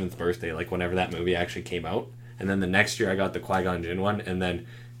 6th or 7th birthday, like whenever that movie actually came out. And then the next year I got the Qui-Gon Jinn one, and then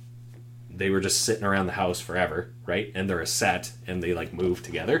they were just sitting around the house forever, right? And they're a set, and they like move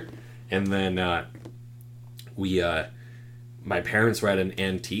together. And then my parents were at an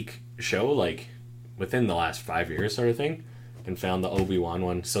antique show like within the last 5 years, sort of thing, and found the Obi-Wan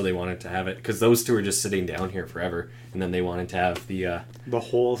one, so they wanted to have it because those two were just sitting down here forever, and then they wanted to have the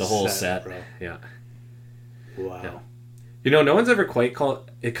whole set. bro. Yeah. Wow. Yeah. You know, no one's ever quite called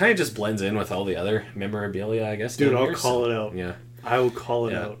it. Kind of just blends in with all the other memorabilia, I guess. Dude, down I'll here, call so- it out. Yeah. I will call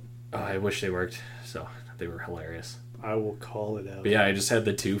it Yeah. out. Oh, I wish they worked. So they were hilarious. I will call it out. But yeah, I just had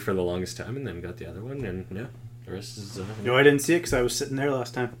the two for the longest time, and then got the other one, and yeah, the rest is. No, I didn't see it because I was sitting there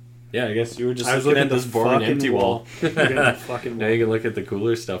last time. Yeah, I guess you were just I was looking looking at at this the boring fucking empty wall. Looking at the fucking Now wall. you can look at the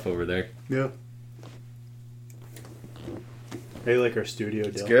cooler stuff over there. Yeah. Hey, like our studio,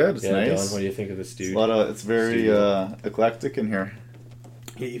 It's Dale. good. It's Yeah, nice. Dylan, what do you think of this It's dude? a lot of. It's very Studio. eclectic in here.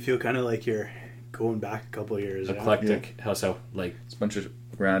 Yeah, you feel kind of like you're going back a couple of years. Yeah? Eclectic. How so? Like, It's a bunch of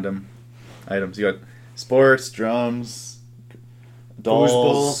random items. You got sports, drums,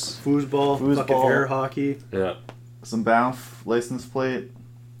 dolls, Foosball, fucking Foosball. air hockey. yeah. some Banff license plate.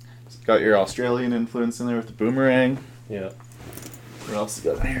 It's got your Australian influence in there with the boomerang. Yeah. What else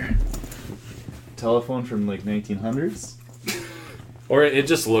you got in here? Telephone from like 1900s. Or it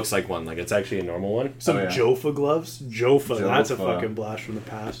just looks like one. Like, it's actually a normal one. Some yeah. Jofa gloves. Jofa, that's a Jofa. fucking blast from the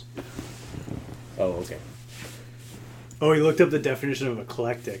past. Oh, okay. Oh, he looked up the definition of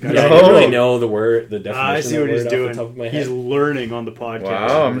eclectic. Yeah, No. I didn't really know the word, the definition I see of what the he's word off the doing. top of my He's head. learning on the podcast.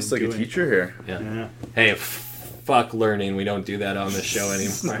 Wow, I'm What just like he's a doing. teacher here. Yeah. Yeah. Hey, fuck learning. We don't do that on the show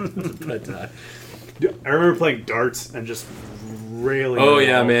anymore. But Dude, I remember playing darts and just railing. oh at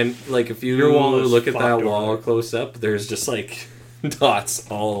yeah, all. man! Like if you Your wall is look at that fucked wall over. close up, there's just like dots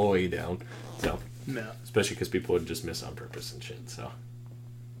all the way down. So No. especially because people would just miss on purpose and shit. So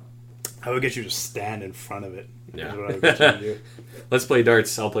I would get you to stand in front of it. Yeah. Is what I would get you to do. let's play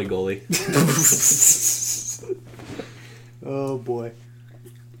darts. I'll play goalie. Oh boy.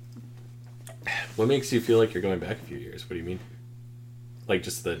 What makes you feel like you're going back a few years? What do you mean? Like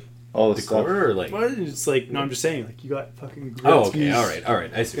just the All the decor, stuff. or like? Well, it's like no, I'm just saying. Like you got fucking. Oh, okay, Gretzky's- all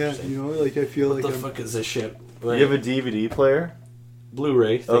right. I see what Yeah, you're saying. you know, like I feel What like the I'm fuck is this shit? You have a DVD player?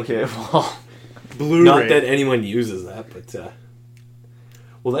 Blu-ray. thank Okay, you. well, Blu-ray. Not that anyone uses that, but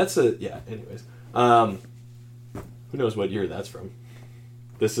well, that's a yeah. Anyways, who knows what year that's from?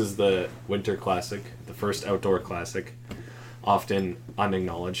 This is the Winter Classic, the first outdoor classic, often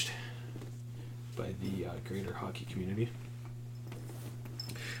unacknowledged by the greater hockey community.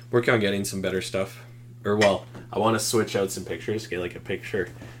 Working on getting some better stuff, or well, I want to switch out some pictures. Get like a picture.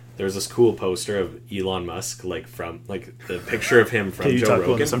 There's this cool poster of Elon Musk, like from like the picture of him from Okay, you Joe talk about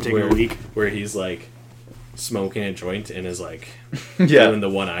Rogan, this, I'm taking a where, week. where he's like smoking a joint and is like yeah. doing the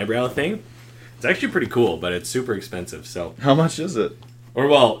one eyebrow thing. It's actually pretty cool, but it's super expensive. So, How much is it? or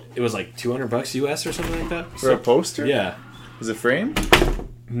well, it was like $200 US or something like that. For a poster? Yeah, Is it framed?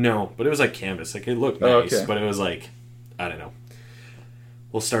 no, but it was like canvas. Like it looked Oh, nice, okay. but it was like I don't know.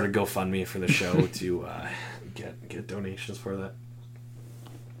 We'll start a GoFundMe for the show to get donations for that,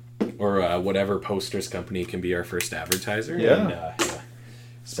 or whatever posters company can be our first advertiser. Yeah. and,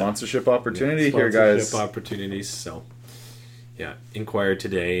 Sponsorship opportunity here, Sponsorship guys. opportunities. So, yeah, inquire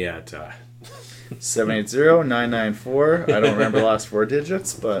today at 780-994. I don't remember the last 4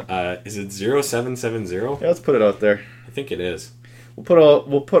 digits, but is it 0770? yeah, let's put it out there. I think it is. We'll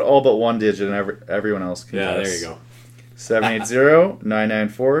put all but 1 digit, and everyone else can Yeah, guess. there you go.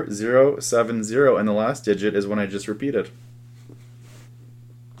 780-994-070, and the last digit is one I just repeated.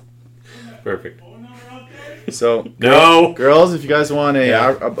 Perfect. So, No. girls, if you guys want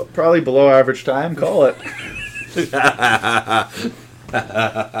a probably below average time, call it.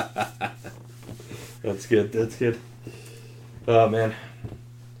 That's good. That's good. Oh man.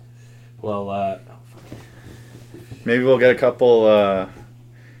 Well, Maybe we'll get a couple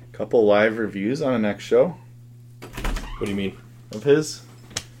live reviews on the next show what do you mean? of his.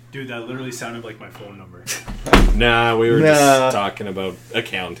 Dude, that literally sounded like my phone number. Nah, we were Nah. just talking about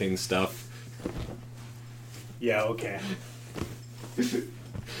accounting stuff. Yeah, okay.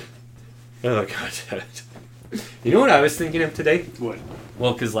 Oh god. You know what I was thinking of today? What?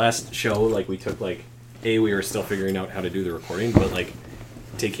 Well, because last show, like, we took, like, we were still figuring out how to do the recording, but, like,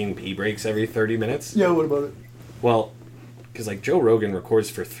 taking pee breaks every 30 minutes. Yeah, what about it? Well, because, like, Joe Rogan records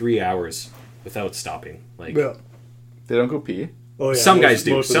for 3 hours without stopping. Like, Yeah. They don't go pee. Oh, yeah. Some guys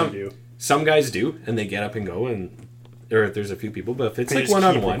do. Most of them Some guys do, and they get up and go, and or if there's a few people, but if it's Can like you just keep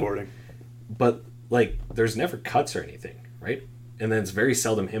one-on-one, recording? but like there's never cuts or anything, right? And then it's very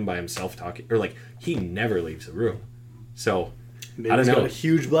seldom him by himself talking, or like he never leaves the room. So Maybe I don't he's know. got a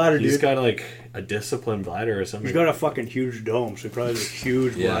huge bladder, He's dude. got like a disciplined bladder or something. He's got a fucking huge dome, so he probably has a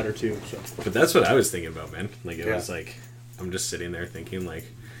huge Yeah. bladder too. So But that's what I was thinking about, man. Like it Yeah. was like I'm just sitting there thinking, like,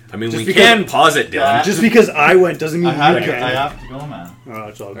 I mean, Just we because- can pause it, Dylan. Yeah. just because I went doesn't mean I have you to. can. I have to go, man. Oh,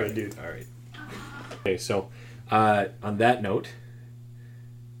 it's all good, dude. All right. Okay, so on that note,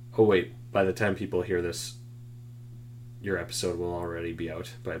 oh wait, by the time people hear this, your episode will already be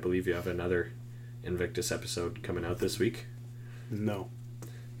out. But I believe you have another Invictus episode coming out this week. No,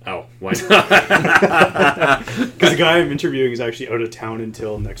 Oh, why not? because the guy I'm interviewing is actually out of town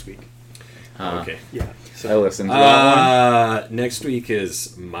until next week. Okay. Yeah, I so listened to that one. Next week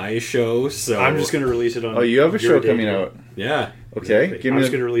is my show, so I'm just gonna release it on. Oh, you have a your show day, coming dude. out. Yeah. Okay, exactly. give I'm me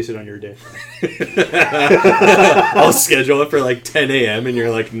just the, gonna release it on your day. I'll schedule it for like 10 a.m. and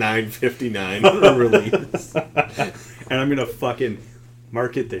you're like 9:59 for release. And I'm gonna fucking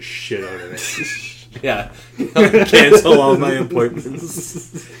market the shit out of it. Yeah. Cancel all my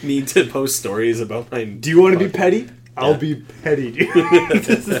appointments. Need to post stories about my. Do you want to be petty? I'll Yeah. be petty, dude.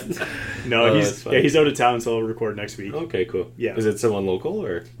 No, Oh, that's fine. he's out of town, so I'll record next week. Okay, cool. Yeah. Is it someone local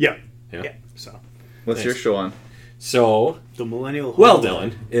or? Yeah. Yeah. Yeah. So what's Nice. your show on? So, the millennial. well,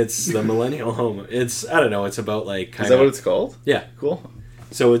 Home- Dylan, it's the Millennial Home. It's, I don't know, it's about like kind Is that what of. it's called? Yeah. Cool.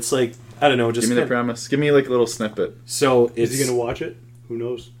 So it's like, I don't know, just. Give me the kinda- premise. Give me like a little snippet. So Is it's. he gonna watch it? Who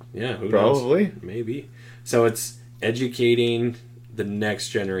knows? Yeah, who knows? Probably. Maybe. So it's educating the next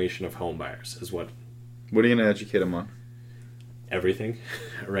generation of home buyers, is what What are you gonna educate them on? everything,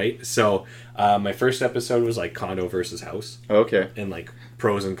 right? So my first episode was like condo versus house, Okay. and like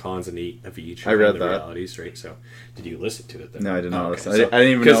pros and cons of each. I read and the that. realities, right? So did you listen to it then? No, I did not Oh, okay. listen. So- I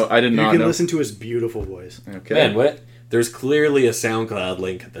didn't even 'cause know. I did You not can know. listen to his beautiful voice. Okay. Man, what? There's clearly a SoundCloud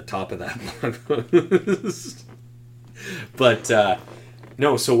link at the top of that blog post. But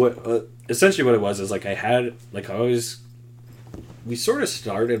no, so what? Essentially, what it was is like I had like I always. We sort of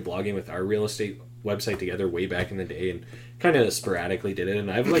started blogging with our real estate website together way back in the day, and kind of sporadically did it. And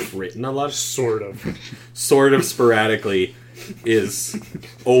I've like written a lot, Sort of. sort of sporadically, is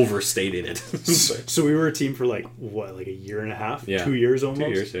overstating it. So we were a team for like what, like a year and a half, Yeah. 2 years almost. 2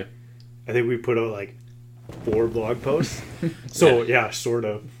 years, yeah, I think we put out like 4 blog posts. So yeah, sort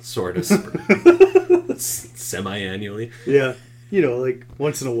of. sort of semi-annually. Yeah, you know, like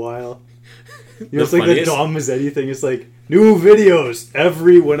once in a while. You know, The it's like the funniest- Dom Mazzetti thing. It's like new videos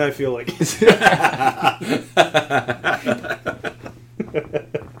every when I feel like it.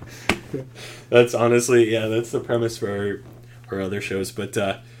 That's honestly, yeah, that's the premise for our other shows. But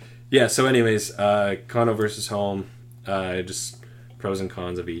yeah, so anyways, condo versus home, just pros and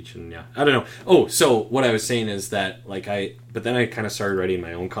cons of each, and yeah, I don't know. Oh, so what I was saying is that like but then I kind of started writing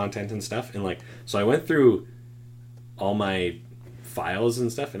my own content and stuff, and like so I went through all my files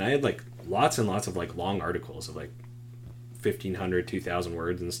and stuff, and I had like lots and lots of like long articles of like 1,500, 2,000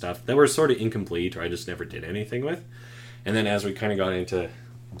 words and stuff that were sort of incomplete, or I just never did anything with. And then as we kind of got into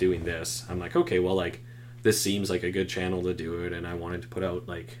doing this, I'm like, okay, well, like this seems like a good channel to do it, and I wanted to put out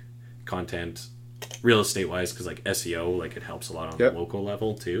like content real estate wise, because like SEO, like it helps a lot on Yep. the local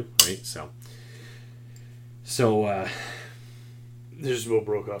level too, right? So This just about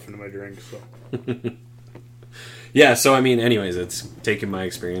broke off into my drink. So yeah, so I mean, anyways, it's taking my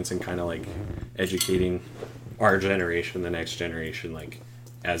experience and kind of like educating our generation, the next generation, like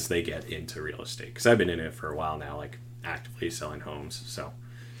as they get into real estate, because I've been in it for a while now, like actively selling homes. So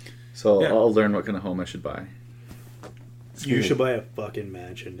Yeah. I'll learn what kind of home I should buy. you should buy a fucking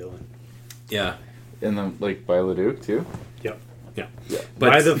mansion, Dylan. yeah, And then like buy Leduc too. Yep. yeah, Yeah.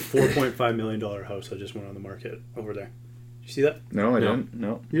 but Buy the $4.5 million house that just went on the market over there. You see that? No, I No. didn't.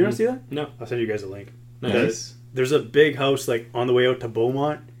 No. You don't see that? no, I'll send you guys a link. Nice. There's a big house like on the way out to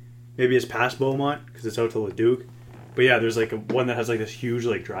Beaumont. Maybe it's past Beaumont because it's out to Leduc. But yeah, there's like one that has like this huge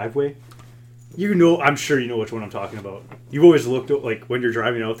like driveway. You know, I'm sure you know which one I'm talking about. You've always looked at, like when you're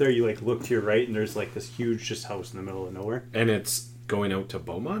driving out there, you like look to your right and there's like this huge just house in the middle of nowhere. and it's going out to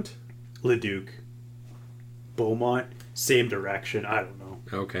Beaumont. Leduc, Beaumont, same direction. I don't know.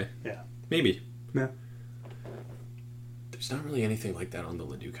 Okay, Yeah. maybe. Yeah. There's not really anything like that on the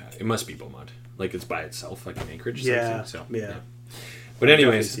Leduc Highway. It must be Beaumont, like it's by itself, like in Anchorage. Yeah. So Yeah. But I've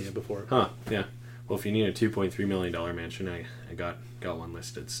anyways, definitely seen it before. huh? Yeah. Well, if you need a $2.3 million mansion, I got one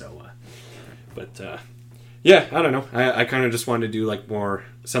listed. So, yeah, I don't know. I kind of just wanted to do like more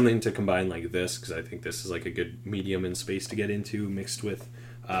something to combine like this, because I think this is like a good medium in space to get into, mixed with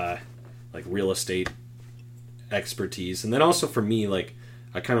like real estate expertise, and then also for me, like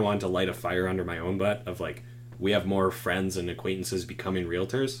I kind of wanted to light a fire under my own butt of like we have more friends and acquaintances becoming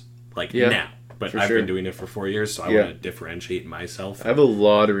realtors, like Yeah, now. But for I've sure. been doing it for 4 years, so I Yeah. want to differentiate myself. I have a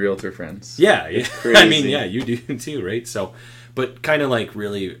lot of realtor friends. Yeah, It's I crazy. mean, yeah, you do too, right? So, but kind of like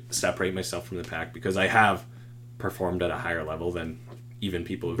really separate myself from the pack because I have performed at a higher level than even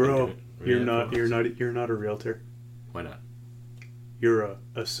people who've been Bro, doing it. you're Yeah, not for- you're not a realtor. Why not? You're a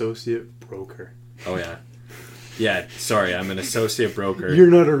associate broker. Oh yeah, yeah. Sorry, I'm an associate broker.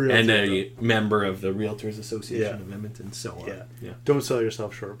 You're not a realtor. and bro. a member of the Realtors Association Yeah. of Edmonton. So Yeah. yeah. Don't sell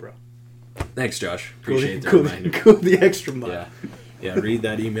yourself short, bro. Thanks, Josh. Go Appreciate the go reminder. go the extra mile. Yeah. Yeah, read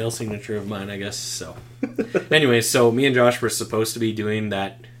that email signature of mine, I guess. So, anyway, so me and Josh were supposed to be doing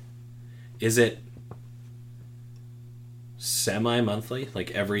that. Is it semi-monthly?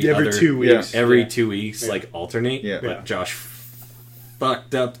 Like every Every 2 weeks. every Yeah. 2 weeks, Yeah. like alternate? Yeah. But Yeah. Josh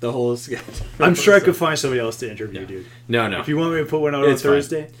fucked up the whole schedule. I'm sure I So- could find somebody else to interview, dude. No, no. If you want me to put one out on It's fine.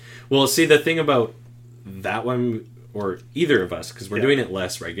 Thursday, Well, see, the thing about that one, or either of us, because we're Yeah. doing it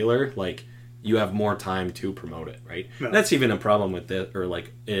less regular, like, you have more time to promote it, right? No. That's even a problem with this, or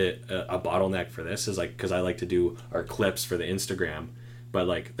like a bottleneck for this is like, because I like to do our clips for the Instagram, but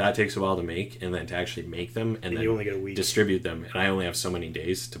like that takes a while to make, and then to actually make them, and then you only get a week. distribute them, and I only have so many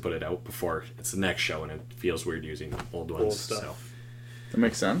days to put it out before it's the next show, and it feels weird using old ones. Old stuff. So That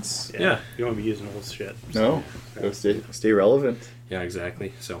makes sense. Yeah. You don't want to be using old shit. No, go stay relevant. yeah,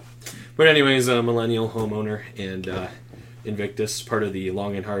 exactly. So, but anyways, a millennial homeowner and Invictus, part of the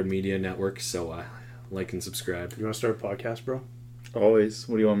Long and Hard Media Network. So like and subscribe. You want to start a podcast, bro? Always.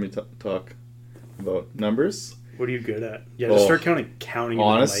 What do you want me to talk about? Numbers? What are you good at? Yeah, just Oh. start counting.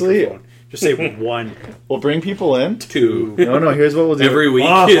 Honestly? in the microphone. Just say one. We'll bring people in. 2 No, here's what we'll do. every week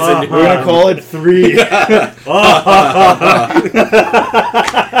Ah, is ah, a new. We're gonna call it 3.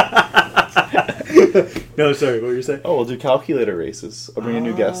 No, sorry. What were you saying? Oh, we'll do calculator races. I'll bring a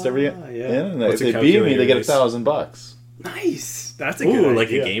new guest every Ah, yeah. in, and What's if a they beat me, calculator they get race? $1,000. Nice. That's a Ooh, good like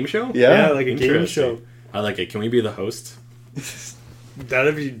idea. a game show. Yeah. Yeah, like a game Interesting. show. I like it. Can we be the host?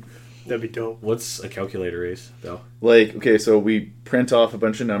 That'd be dope. What's a calculator race though? Like, okay, so we print off a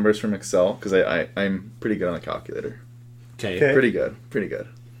bunch of numbers from Excel because I'm pretty good on a calculator. Okay. Okay. Pretty good.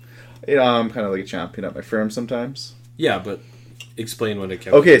 You know, I'm kind of like a champion at my firm sometimes. Yeah, but explain what a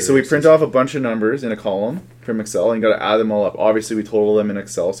calculator. Okay, so we race print is. off a bunch of numbers in a column from Excel, and you got to add them all up. Obviously, we total them in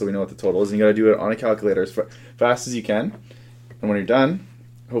Excel, so we know what the total is, and you got to do it on a calculator as fast as you can. And when you're done,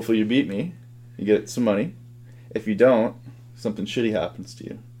 hopefully you beat me. You get some money. If you don't, something shitty happens to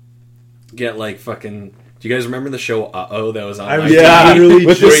you. Get like fucking. Do you guys remember the show Uh-Oh that was on? I like, was Yeah, really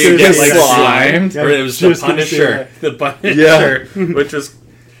with just the where you gonna get like say that. slimed. Yeah, or it was just the gonna say Punisher, that. the Punisher, Yeah. which was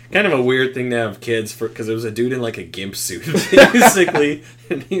kind of a weird thing to have kids for because it was a dude in like a gimp suit basically,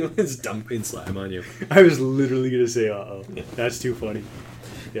 and he was dumping slime on you. I was literally gonna say, "Uh-oh." That's too funny.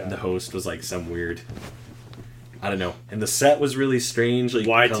 Yeah. The host was like some weird, I don't know, and the set was really strange. Like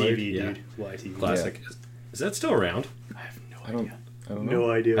YTV, colored. Yeah. dude. YTV. Classic. Is that still around? I have no I don't, idea. I don't know.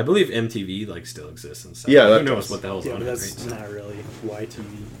 No idea. I believe MTV like still exists and stuff. Yeah, who that knows does. what the hell's Yeah, on but it. that's Right? not really YTV.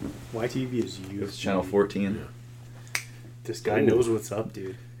 YTV is you. It's Channel 14. This guy Ooh. knows what's up,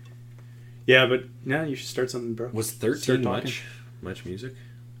 dude. Yeah, but now you should start something, bro. Was Start 13 talking. much music?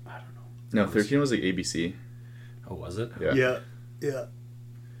 I don't know. No, 13 was like ABC. Oh, was it? Yeah.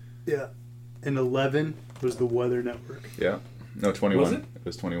 Yeah. And 11 was the Weather Network. Yeah. No, 21. Was it? It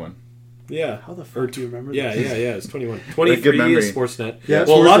was 21. Yeah. How the fuck do you remember Yeah, this? yeah, it's 21. Good 23 memory. is Sportsnet. Yeah,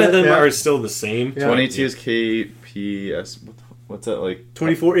 well, a lot of Sportsnet, them yeah. are still the same. Yeah. 22 is KPS. What's that like?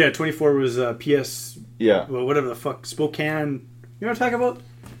 24, yeah, 24 was PS, Yeah. well, whatever the fuck, Spokane. You know what I'm talking about?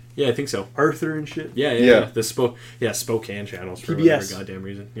 Yeah, I think so. Arthur and shit. Yeah. Yeah. The Spokane channels for PBS. whatever goddamn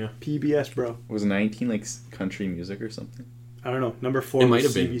reason. Yeah. PBS, bro. Was 19 like country music or something? I don't know. Number 4 It might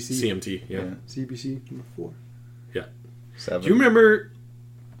was have been CBC. CMT. Yeah. CBC, number 4. 7. Do you remember?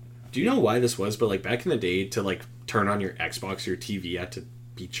 Do you know why this was? But like back in the day, to like turn on your Xbox, your TV had to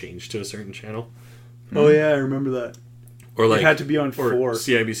be changed to a certain channel, Oh, yeah, I remember that. or like It had to be on or 4.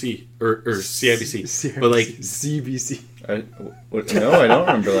 CIBC or CIBC. CIBC. But like CBC. No, I don't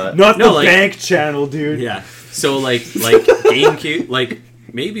remember that. Not No, the like- bank channel, dude. yeah, so like GameCube, like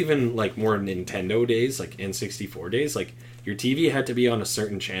maybe even like more Nintendo days, like N64 days, like your TV had to be on a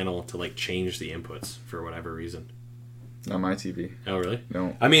certain channel to like change the inputs for whatever reason. Not my TV. Oh really?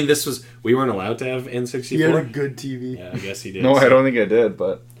 No. I mean, we weren't allowed to have N64. He had a good TV. Yeah, I guess he did. No, so- I don't think I did,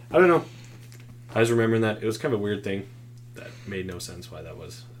 but I don't know. I was remembering that it was kind of a weird thing that made no sense why that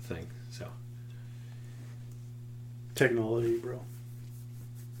was a thing. So Technology, bro.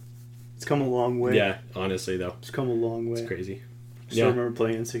 It's come a long way. yeah, honestly though, It's come a long way. it's crazy. I still Yeah. remember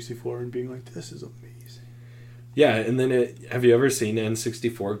playing N64 and being like, this is amazing. Yeah, and then have you ever seen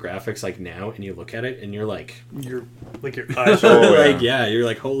N64 graphics like now, and you look at it and you're like, Your eyes are like you're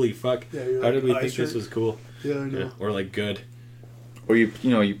like, holy fuck! Yeah, you're How like, did we eyes think this hurt. was cool? Yeah, I know. Yeah, or like good. Or you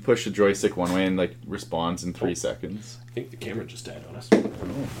push the joystick one way and like responds in 3 seconds. I think the camera just died on us.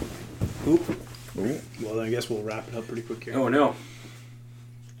 Oop. Ooh. Well, then I guess we'll wrap it up pretty quick here. Oh no!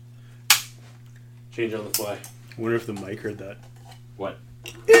 Change on the fly. I wonder if the mic heard that. What?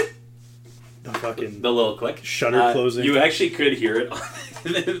 The fucking The little click. shutter closing. You actually could hear it on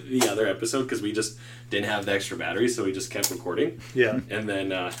the other episode because we just didn't have the extra battery, so we just kept recording. Yeah. And then,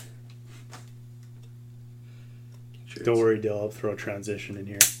 Don't worry, Dale. I'll throw a transition in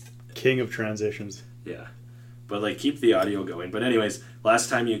here. King of transitions. Yeah. But, like, keep the audio going. But anyways, last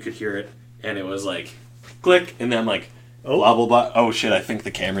time you could hear it, and it was like, click, and then like, Oh. blah, blah, blah. Oh, shit, I think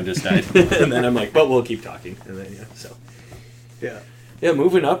the camera just died. And then I'm like, but we'll keep talking. And then, yeah, so. Yeah. Yeah,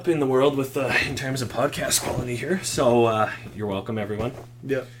 moving up in the world with in terms of podcast quality here. So, you're welcome, everyone.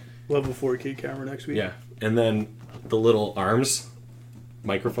 Yeah. Level 4K camera next week. Yeah. And then the little arms,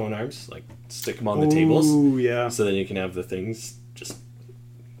 microphone arms, like, stick them on the tables. Ooh, yeah. So then you can have the things just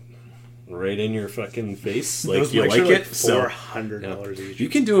right in your fucking face, like Those you mics like are like it. So $400 yeah. each. You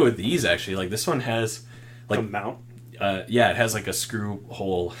can do it with these actually. Like this one has, like, A mount. yeah, it has like a screw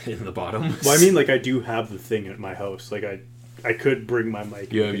hole in the bottom. Well, I mean, like, I do have the thing at my house. Like, I could bring my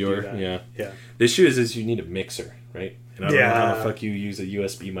mic. you and have we could your do that. yeah. Yeah. The issue is you need a mixer, right? And I don't know how Yeah. the fuck you use a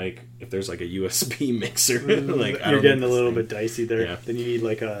USB mic if there's like a USB mixer. Like I You're don't getting know a this little thing. bit dicey there. Yeah. Then you need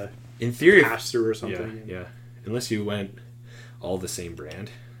like a In theory, caster or yeah, something. yeah. Unless you went all the same brand,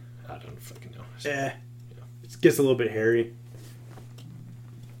 I don't fucking know. So, It gets a little bit hairy.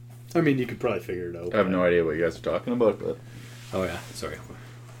 I mean, you could probably figure it out. I have no idea what you guys are talking about, but Oh yeah, sorry.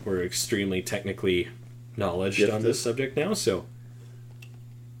 We're extremely technically knowledgeable on Gifted. this subject now, so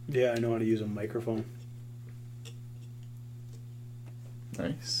Yeah, I know how to use a microphone.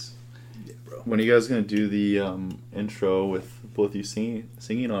 nice. Yeah, bro. When are you guys gonna do the intro with both you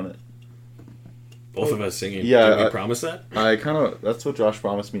singing on it? both of us singing. Yeah, Did we I- promise that? I kind of that's what Josh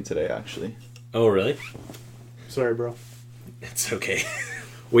promised me today, actually. Oh really? Sorry, bro. It's okay.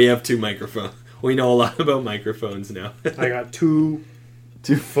 We have two microphones. We know a lot about microphones now. I got two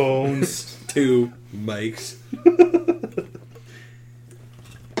phones. Two mics.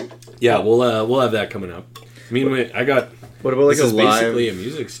 Yeah, we'll have that coming up. I mean, I got. What about like This a is live? basically a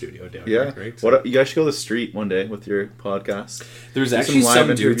music studio down Yeah. here, right? What you guys should go to the street one day with your podcast. There's Do actually some some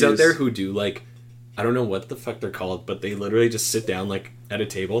live dudes out interviews. there who do like, I don't know what the fuck they're called, but they literally just sit down like at a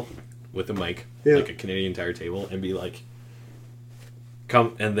table with a mic, Yeah. like a Canadian Tire table, and be like,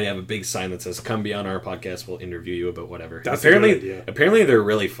 come, and they have a big sign that says, "Come be on our podcast. We'll interview you about whatever." That's a good apparently, idea. apparently they're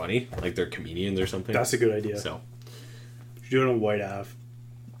really funny, like they're comedians or something. That's a good idea. So Do it on White Ave.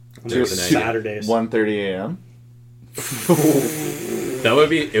 On There's like an idea. Saturdays. 1:30 a.m. that would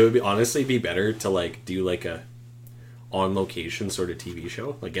be. It would be honestly be better to like do like a on location sort of TV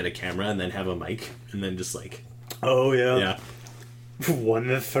show, like get a camera and then have a mic and then just like Oh yeah. yeah.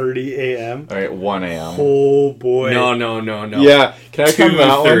 1:30 a.m. All right, 1 a.m. Oh boy. No. Yeah, can I come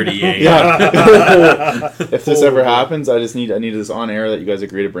that one? 2:30 a.m. Yeah. If this Oh, ever boy. happens, I need this on air that you guys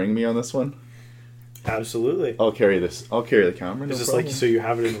agree to bring me on this one. Absolutely. I'll carry this. I'll carry the camera. No Is this problem. like so you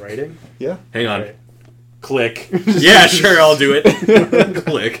have it in writing? Yeah. Hang on. Right. Click. Yeah, sure, I'll do it.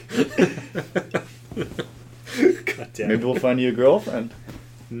 Click. God damn. Maybe we'll find you a girlfriend.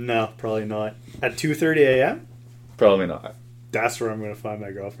 No, probably not. At 2:30 a.m. Probably not. That's where I'm gonna find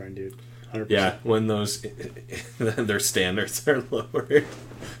my girlfriend, dude. 100%. Yeah, when those their standards are lowered.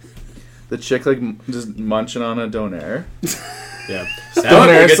 The chick like just munching on a donair. Yeah.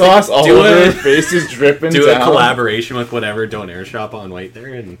 Donair sauce all do over her a, face is dripping do down. a collaboration with whatever Donair shop on White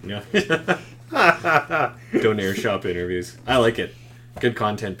there and yeah. Donair shop interviews. I like it. Good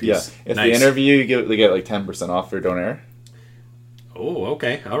content Yeah. piece. If Nice. they interview you, they get like 10% off their donair. Oh,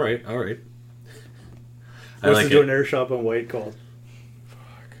 okay. All right. I What's like the it. donair shop on White called?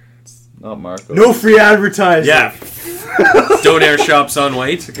 Not Marco. No free advertising. Yeah. Donair shops on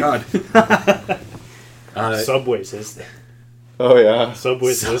White. God. Subway says that. Oh yeah.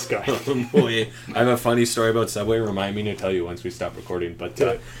 Subway says this guy. Oh, boy. I have a funny story about Subway. Remind me to tell you once we stop recording. But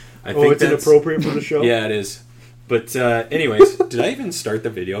I Oh, think it's that's inappropriate for the show. Yeah, it is. But anyways, did I even start the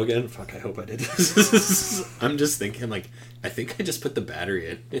video again? Fuck, I hope I did. I'm just thinking, like, I think I just put the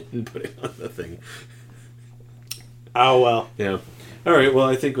battery in and put it on the thing. Oh well. Yeah. All right. Well,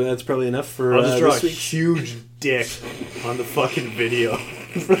 I think that's probably enough for I'll just draw this a week. huge dick on the fucking video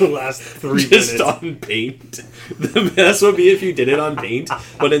for the last 3 Just minutes. on Paint. The best would be if you did it on Paint,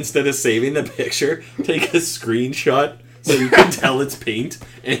 but instead of saving the picture, take a screenshot so you can tell it's paint,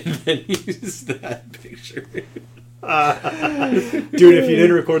 and then use that picture. Dude, if you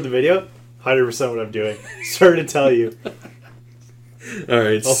didn't record the video, 100% what I'm doing. Sorry to tell you. All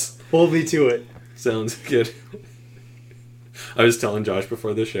right, Hold me to it. sounds good. I was telling Josh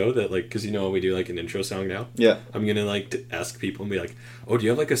before the show that, like, because you know we do like an intro song now. Yeah. I'm gonna like to ask people and be like, "Oh, do you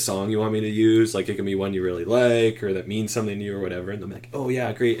have like a song you want me to use? Like, it can be one you really like or that means something to you or whatever." And I'm like, "Oh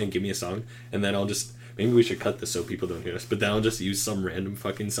yeah, great," and give me a song, and then I'll just maybe we should cut this so people don't hear us. But then I'll just use some random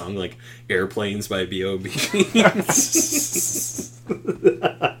fucking song like "Airplanes" by B.O.B.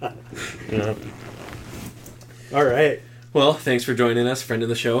 Yeah. All right. Well, thanks for joining us, friend of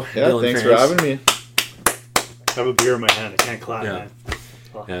the show. Yeah, Dylan thanks for Ferris. having me. I have a beer in my hand. I can't clap, Yeah.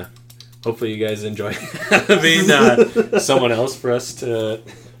 man. Yeah. Hopefully you guys enjoy having someone else for us to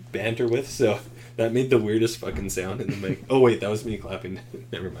banter with. So that made the weirdest fucking sound in the mic. Oh wait, that was me clapping.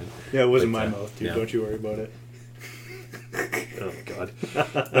 Never mind. Yeah, it wasn't But, my mouth, dude. yeah. Don't you worry about it. Oh god.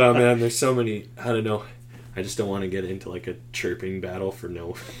 Oh man, there's so many. I don't know. I just don't want to get into like a chirping battle for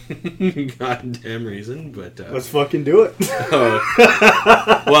no goddamn reason. But Let's fucking do it.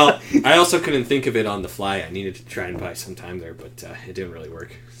 well, I also couldn't think of it on the fly. I needed to try and buy some time there, but it didn't really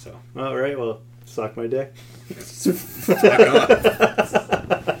work. So All right, well, suck my dick. fuck off.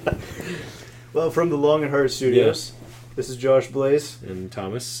 Well, from the Long and Hard Studios, this is Josh Blaze. And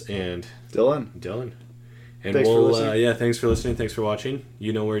Thomas and Dylan. Dylan. And Thanks for we'll, listening. yeah, thanks for listening. Thanks for watching.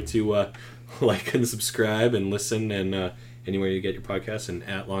 You know where to like and subscribe and listen and anywhere you get your podcasts and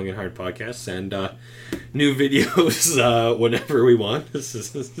at Long and Hard Podcasts and new videos whenever we want.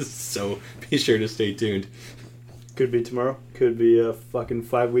 So be sure to stay tuned. Could be tomorrow. Could be fucking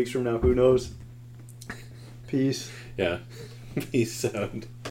 5 weeks from now. Who knows? Peace. Yeah. Peace out.